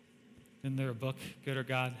 Isn't there a book, Good or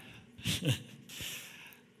God?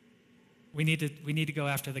 We need to go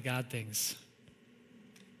after the God things.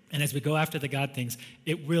 And as we go after the God things,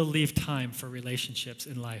 it will leave time for relationships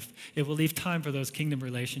in life. It will leave time for those kingdom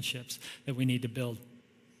relationships that we need to build.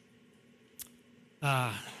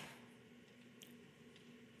 I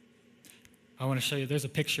want to show you, there's a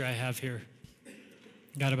picture I have here.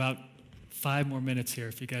 Got about 5 more minutes here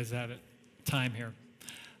if you guys have it, time here.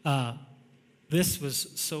 This was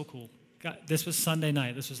so cool. This was Sunday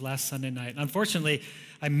night. This was last Sunday night. Unfortunately,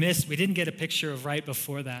 we didn't get a picture of right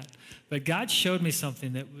before that. But God showed me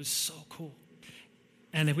something that was so cool.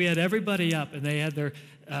 And we had everybody up, and they had their,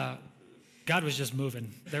 God was just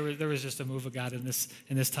moving. There was just a move of God in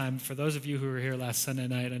this time. For those of you who were here last Sunday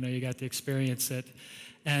night, I know you got to experience it.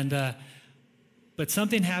 And but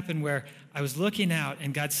something happened where I was looking out,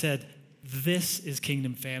 and God said, "This is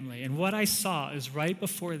Kingdom Family." And what I saw is right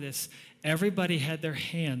before this, everybody had their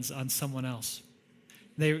hands on someone else.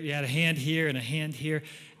 They had a hand here and a hand here,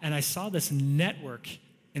 and I saw this network,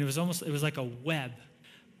 and it was like a web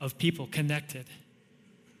of people connected.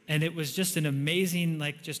 And it was just an amazing,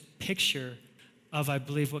 just picture of, I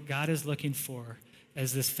believe, what God is looking for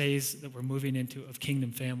as this phase that we're moving into of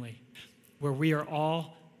Kingdom Family, where we are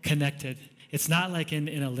all connected. It's not like in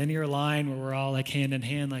a linear line where we're all like hand in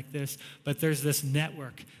hand like this, but there's this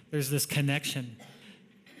network, there's this connection.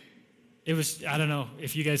 It was, I don't know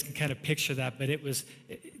if you guys can kind of picture that, but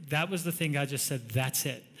that was the thing God just said, that's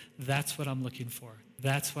it. That's what I'm looking for.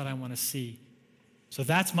 That's what I want to see. So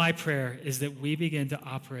that's my prayer, is that we begin to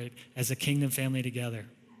operate as a kingdom family together.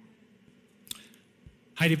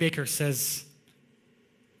 Heidi Baker says,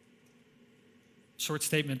 short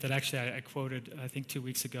statement that actually I quoted, I think 2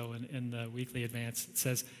 weeks ago in the weekly advance. It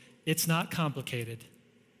says, "It's not complicated.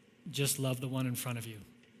 Just love the one in front of you."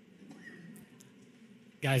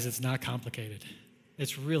 Guys, it's not complicated.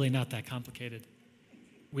 It's really not that complicated.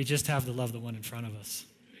 We just have to love the one in front of us.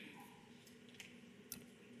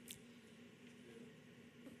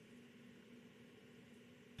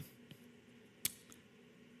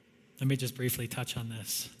 Let me just briefly touch on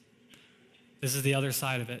this. This is the other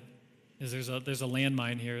side of it. There's a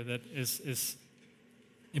landmine here that is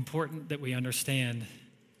important that we understand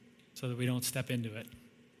so that we don't step into it.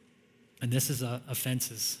 And this is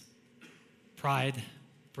offenses. Pride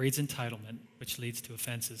breeds entitlement, which leads to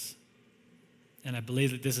offenses. And I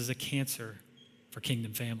believe that this is a cancer for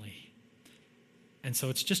Kingdom Family. And so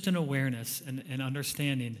it's just an awareness and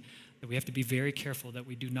understanding that we have to be very careful that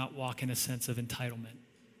we do not walk in a sense of entitlement.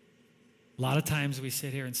 A lot of times we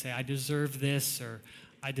sit here and say, "I deserve this," or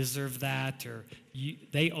 "I deserve that," or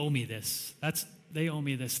 "they owe me this." They owe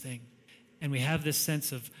me this thing. And we have this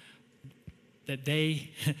sense of that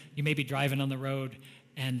you may be driving on the road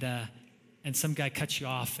and some guy cuts you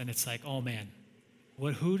off, and it's like, "Oh man,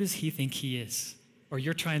 who does he think he is?" Or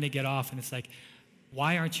you're trying to get off, and it's like,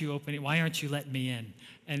 "Why aren't you opening? Why aren't you letting me in?"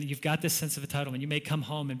 And you've got this sense of entitlement. You may come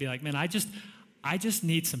home and be like, "Man, I just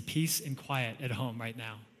need some peace and quiet at home right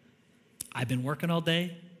now. I've been working all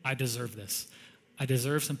day. I deserve this. I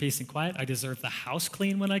deserve some peace and quiet. I deserve the house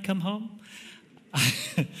clean when I come home."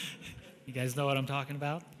 You guys know what I'm talking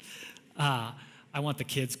about? I want the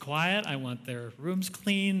kids quiet. I want their rooms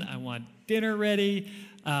clean. I want dinner ready.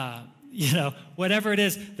 Whatever it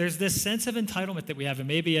is, there's this sense of entitlement that we have. And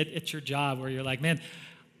maybe at your job where you're like, "Man,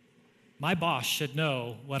 my boss should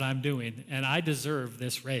know what I'm doing, and I deserve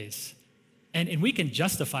this raise." And we can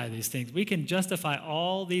justify these things. We can justify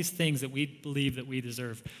all these things that we believe that we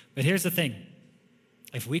deserve. But here's the thing.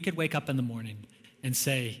 If we could wake up in the morning and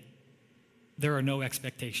say, there are no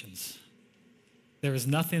expectations. There is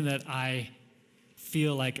nothing that I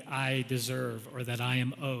feel like I deserve or that I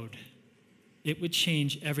am owed. It would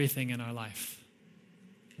change everything in our life.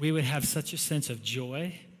 We would have such a sense of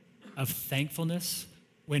joy, of thankfulness.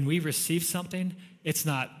 When we receive something, it's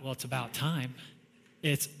not, "Well, it's about time."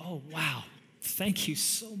 It's, "Oh, wow. Thank you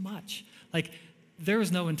so much." Like, there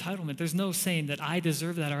is no entitlement. There's no saying that I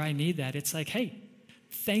deserve that or I need that. It's like, "Hey,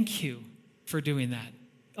 thank you for doing that.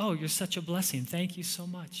 Oh, you're such a blessing. Thank you so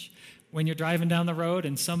much." When you're driving down the road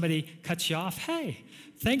and somebody cuts you off, "Hey,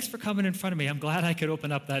 thanks for coming in front of me. I'm glad I could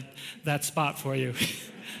open up that spot for you."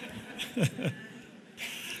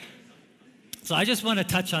 So I just want to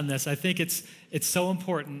touch on this. I think it's so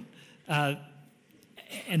important.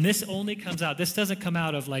 And this only comes out, this doesn't come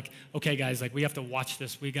out of like, "Okay, guys, like we have to watch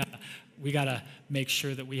this. We got to make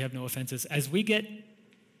sure that we have no offenses." As we get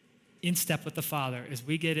in step with the Father, as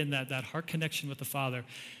we get in that heart connection with the Father,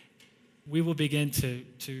 we will begin to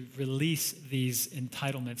release these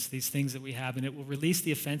entitlements, these things that we have, and it will release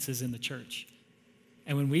the offenses in the church.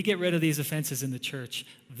 And when we get rid of these offenses in the church,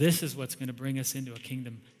 this is what's going to bring us into a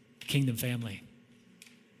kingdom family.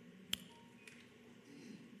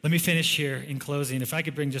 Let me finish here in closing. If I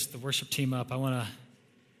could bring just the worship team up, I want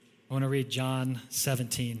to read John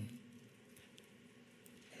 17.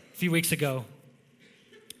 A few weeks ago,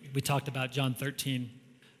 we talked about John 13,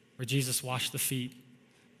 where Jesus washed the feet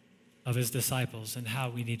of his disciples and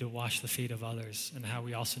how we need to wash the feet of others and how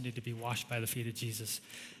we also need to be washed by the feet of Jesus.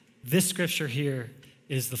 This scripture here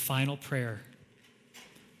is the final prayer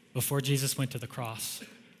before Jesus went to the cross.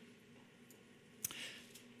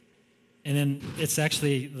 And then it's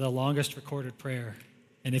actually the longest recorded prayer.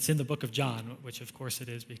 And it's in the book of John, which of course it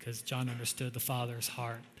is because John understood the Father's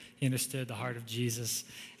heart. He understood the heart of Jesus.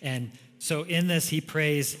 And so in this he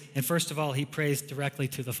prays, and first of all, he prays directly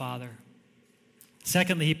to the Father.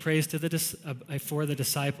 Secondly, he prays for the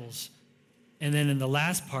disciples. And then in the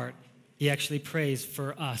last part, he actually prays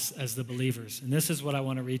for us as the believers. And this is what I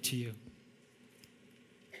want to read to you.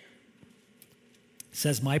 It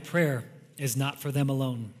says, "My prayer is not for them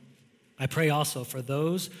alone. I pray also for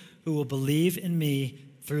those who will believe in me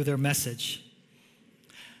through their message,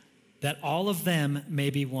 that all of them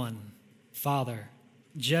may be one. Father,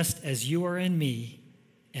 just as you are in me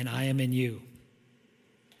and I am in you."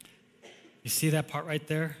 You see that part right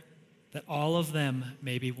there? That all of them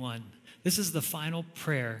may be one. This is the final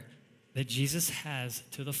prayer that Jesus has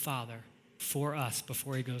to the Father for us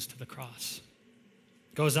before he goes to the cross.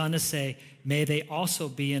 Goes on to say, "May they also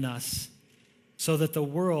be in us, so that the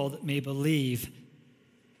world may believe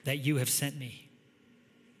that you have sent me.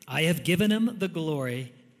 I have given them the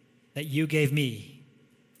glory that you gave me,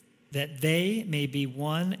 that they may be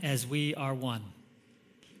one as we are one."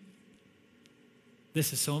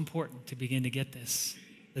 This is so important to begin to get this.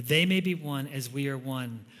 That they may be one as we are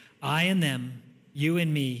one. I and them, you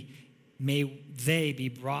and me, may they be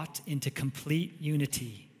brought into complete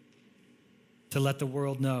unity to let the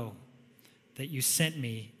world know that you sent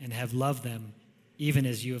me and have loved them even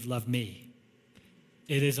as you have loved me.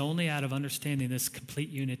 It is only out of understanding this complete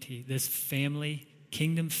unity, this family,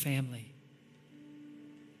 kingdom family,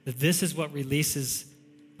 that this is what releases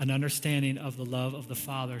an understanding of the love of the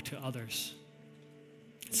Father to others.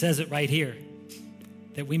 It says it right here,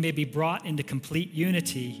 that we may be brought into complete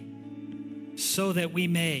unity so that we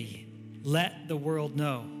may let the world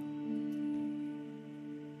know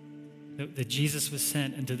that Jesus was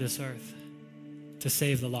sent into this earth to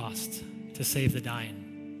save the lost, to save the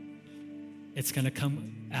dying. It's going to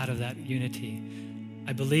come out of that unity.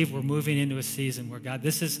 I believe we're moving into a season where God,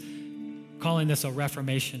 this is calling this a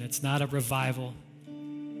reformation. It's not a revival.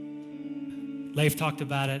 Leif talked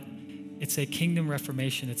about it. It's a kingdom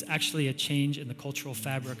reformation. It's actually a change in the cultural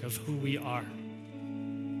fabric of who we are.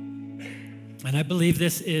 And I believe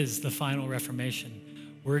this is the final reformation.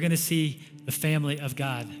 We're going to see the family of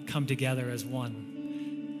God come together as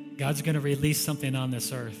one. God's going to release something on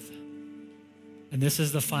this earth. And this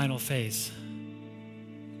is the final phase.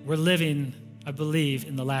 We're living, I believe,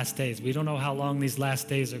 in the last days. We don't know how long these last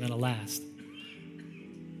days are going to last.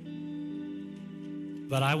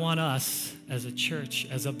 But I want us as a church,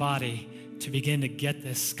 as a body, to begin to get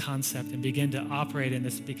this concept and begin to operate in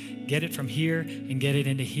this, get it from here and get it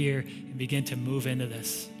into here and begin to move into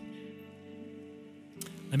this.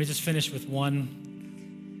 Let me just finish with one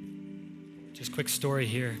just quick story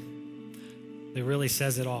here that really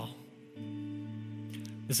says it all.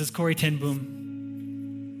 This is Corrie ten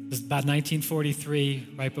Boom. This is about 1943,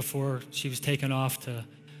 right before she was taken off to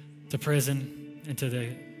prison and to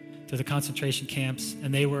the concentration camps.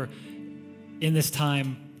 And they were, in this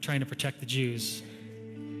time, trying to protect the Jews.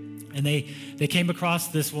 And they came across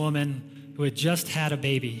this woman who had just had a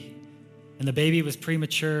baby. And the baby was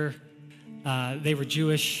premature. They were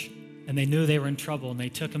Jewish, and they knew they were in trouble, and they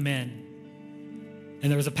took him in. And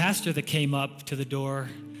there was a pastor that came up to the door.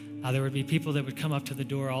 There would be people that would come up to the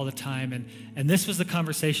door all the time. And this was the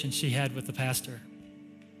conversation she had with the pastor.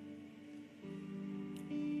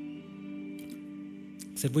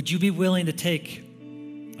 He said, "Would you be willing to take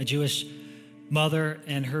a Jewish mother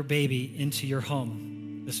and her baby into your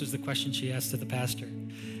home?" This was the question she asked to the pastor.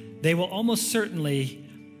 "They will almost certainly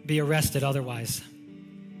be arrested otherwise."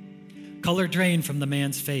 Color drained from the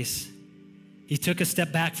man's face. He took a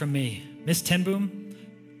step back from me. "Miss ten Boom,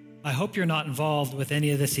 I hope you're not involved with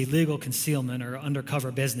any of this illegal concealment or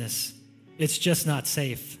undercover business. It's just not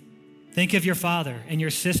safe. Think of your father and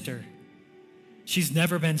your sister. She's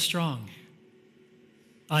never been strong."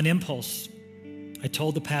 On impulse, I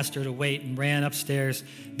told the pastor to wait and ran upstairs.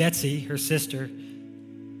 Betsy, her sister,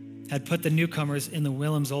 had put the newcomers in the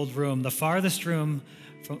Willems' old room, the farthest room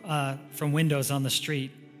from windows on the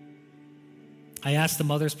street. I asked the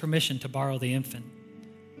mother's permission to borrow the infant.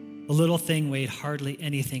 The little thing weighed hardly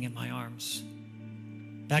anything in my arms.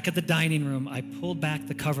 Back at the dining room, I pulled back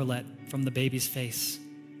the coverlet from the baby's face.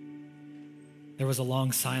 There was a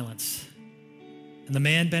long silence. And the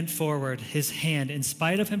man bent forward, his hand, in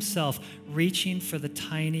spite of himself, reaching for the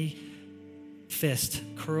tiny fist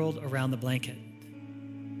curled around the blanket.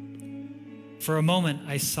 For a moment,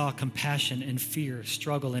 I saw compassion and fear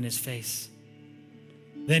struggle in his face.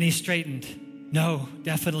 Then he straightened. No,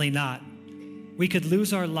 definitely not. We could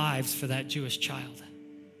lose our lives for that Jewish child.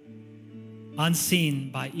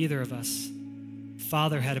 Unseen by either of us,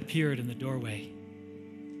 Father had appeared in the doorway.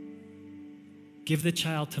 Give the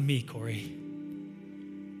child to me, Corey.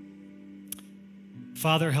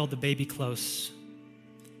 Father held the baby close.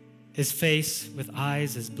 His face with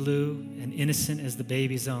eyes as blue and innocent as the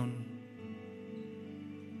baby's own.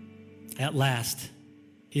 At last,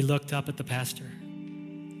 he looked up at the pastor.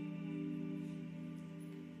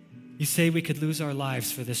 You say we could lose our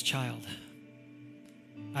lives for this child.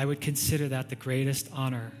 I would consider that the greatest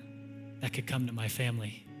honor that could come to my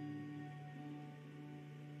family.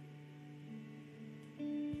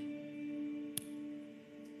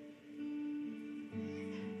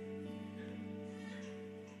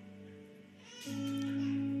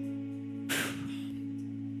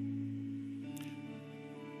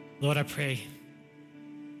 Lord, I pray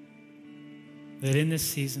that in this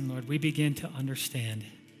season, Lord, we begin to understand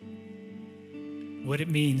what it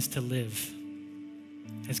means to live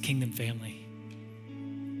as kingdom family,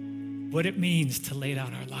 what it means to lay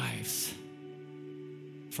down our lives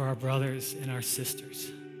for our brothers and our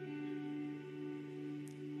sisters,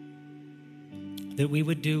 that we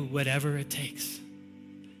would do whatever it takes,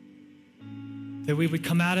 that we would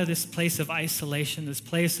come out of this place of isolation, this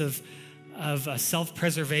place of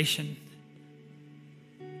self-preservation,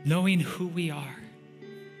 knowing who we are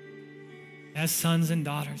as sons and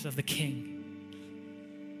daughters of the King,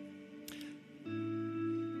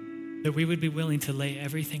 that we would be willing to lay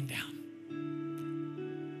everything down.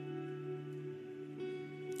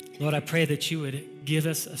 Lord, I pray that you would give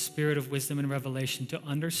us a spirit of wisdom and revelation to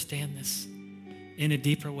understand this in a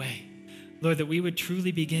deeper way. Lord, that we would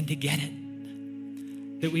truly begin to get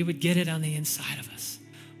it, that we would get it on the inside of us.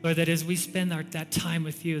 Lord, that as we spend that time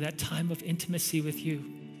with you, that time of intimacy with you,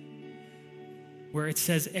 where it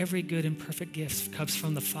says every good and perfect gift comes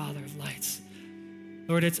from the Father of lights.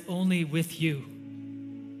 Lord, it's only with you,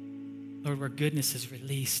 Lord, where goodness is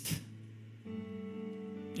released.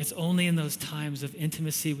 It's only in those times of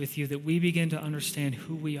intimacy with you that we begin to understand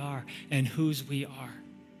who we are and whose we are.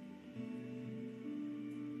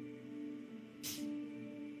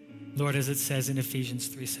 Lord, as it says in Ephesians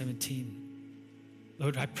 3:17,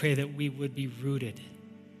 Lord, I pray that we would be rooted,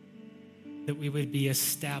 that we would be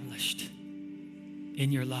established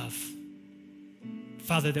in your love.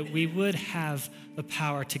 Father, that we would have the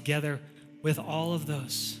power together with all of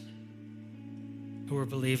those who are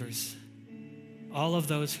believers, all of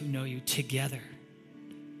those who know you together,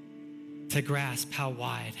 to grasp how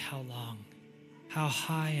wide, how long, how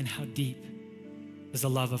high, and how deep is the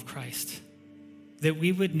love of Christ. That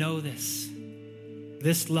we would know this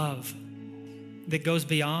love that goes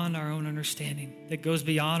beyond our own understanding, that goes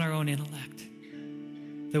beyond our own intellect,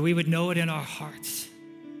 that we would know it in our hearts.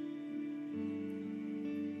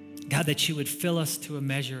 God, that you would fill us to a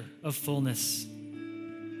measure of fullness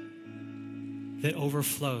that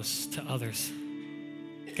overflows to others.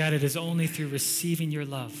 God, it is only through receiving your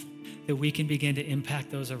love that we can begin to impact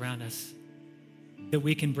those around us, that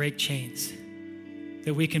we can break chains,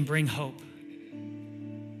 that we can bring hope.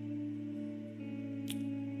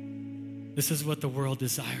 This is what the world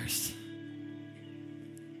desires.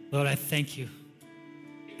 Lord, I thank you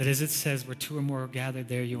that as it says, where two or more are gathered,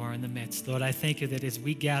 there you are in the midst. Lord, I thank you that as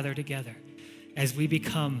we gather together, as we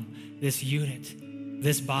become this unit,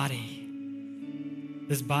 this body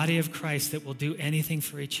of Christ that will do anything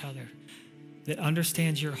for each other, that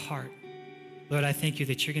understands your heart, Lord, I thank you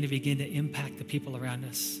that you're going to begin to impact the people around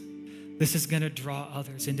us. This is going to draw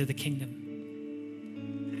others into the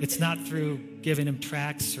kingdom. It's not through giving them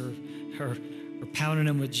tracts or pounding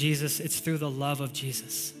them with Jesus. It's through the love of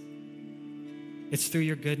Jesus. It's through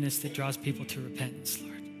your goodness that draws people to repentance,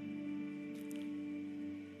 Lord.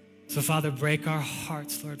 So, Father, break our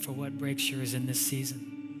hearts, Lord, for what breaks yours in this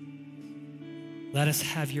season. Let us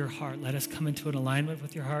have your heart. Let us come into an alignment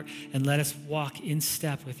with your heart, and let us walk in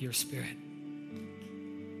step with your Spirit.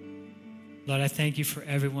 Lord, I thank you for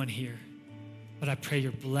everyone here. Lord, I pray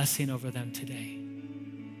your blessing over them today.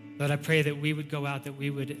 Lord, I pray that we would go out, that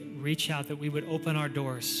we would reach out, that we would open our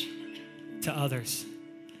doors to others,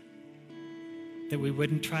 that we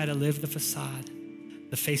wouldn't try to live the facade,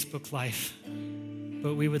 the Facebook life,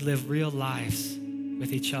 but we would live real lives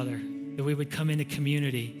with each other, that we would come into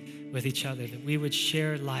community with each other, that we would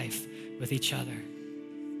share life with each other.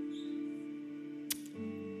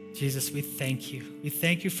 Jesus, we thank you. We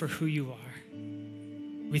thank you for who you are.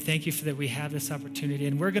 We thank you for that we have this opportunity,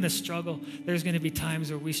 and we're going to struggle. There's going to be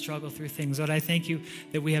times where we struggle through things. Lord, I thank you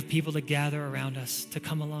that we have people to gather around us, to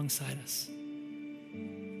come alongside us.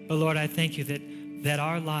 But Lord, I thank you that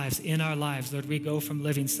our lives, in our lives, Lord, we go from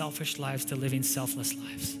living selfish lives to living selfless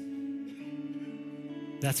lives.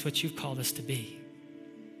 That's what you've called us to be.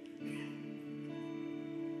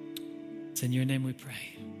 It's in your name we pray.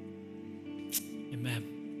 Amen.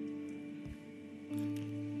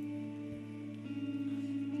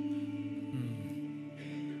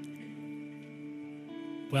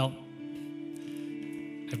 Well,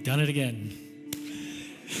 I've done it again.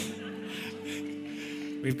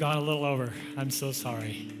 We've gone a little over. I'm so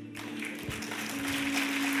sorry.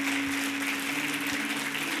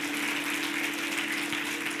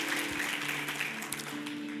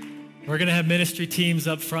 We're going to have ministry teams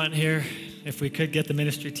up front here. If we could get the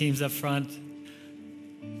ministry teams up front.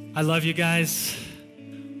 I love you guys.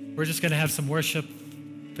 We're just going to have some worship,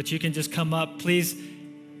 but you can just come up. Please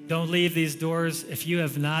don't leave these doors. If you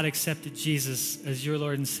have not accepted Jesus as your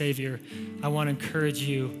Lord and Savior, I want to encourage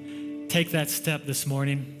you, take that step this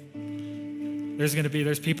morning.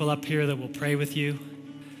 There's people up here that will pray with you,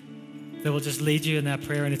 that will just lead you in that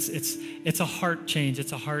prayer. And it's a heart change.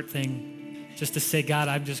 It's a heart thing just to say, God,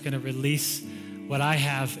 I'm just going to release what I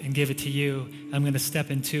have and give it to you. I'm going to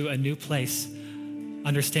step into a new place,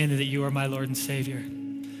 understanding that you are my Lord and Savior.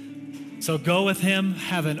 So go with him.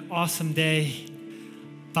 Have an awesome day.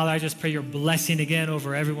 Father, I just pray your blessing again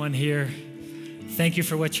over everyone here. Thank you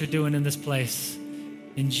for what you're doing in this place.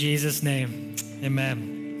 In Jesus' name,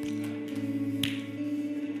 amen.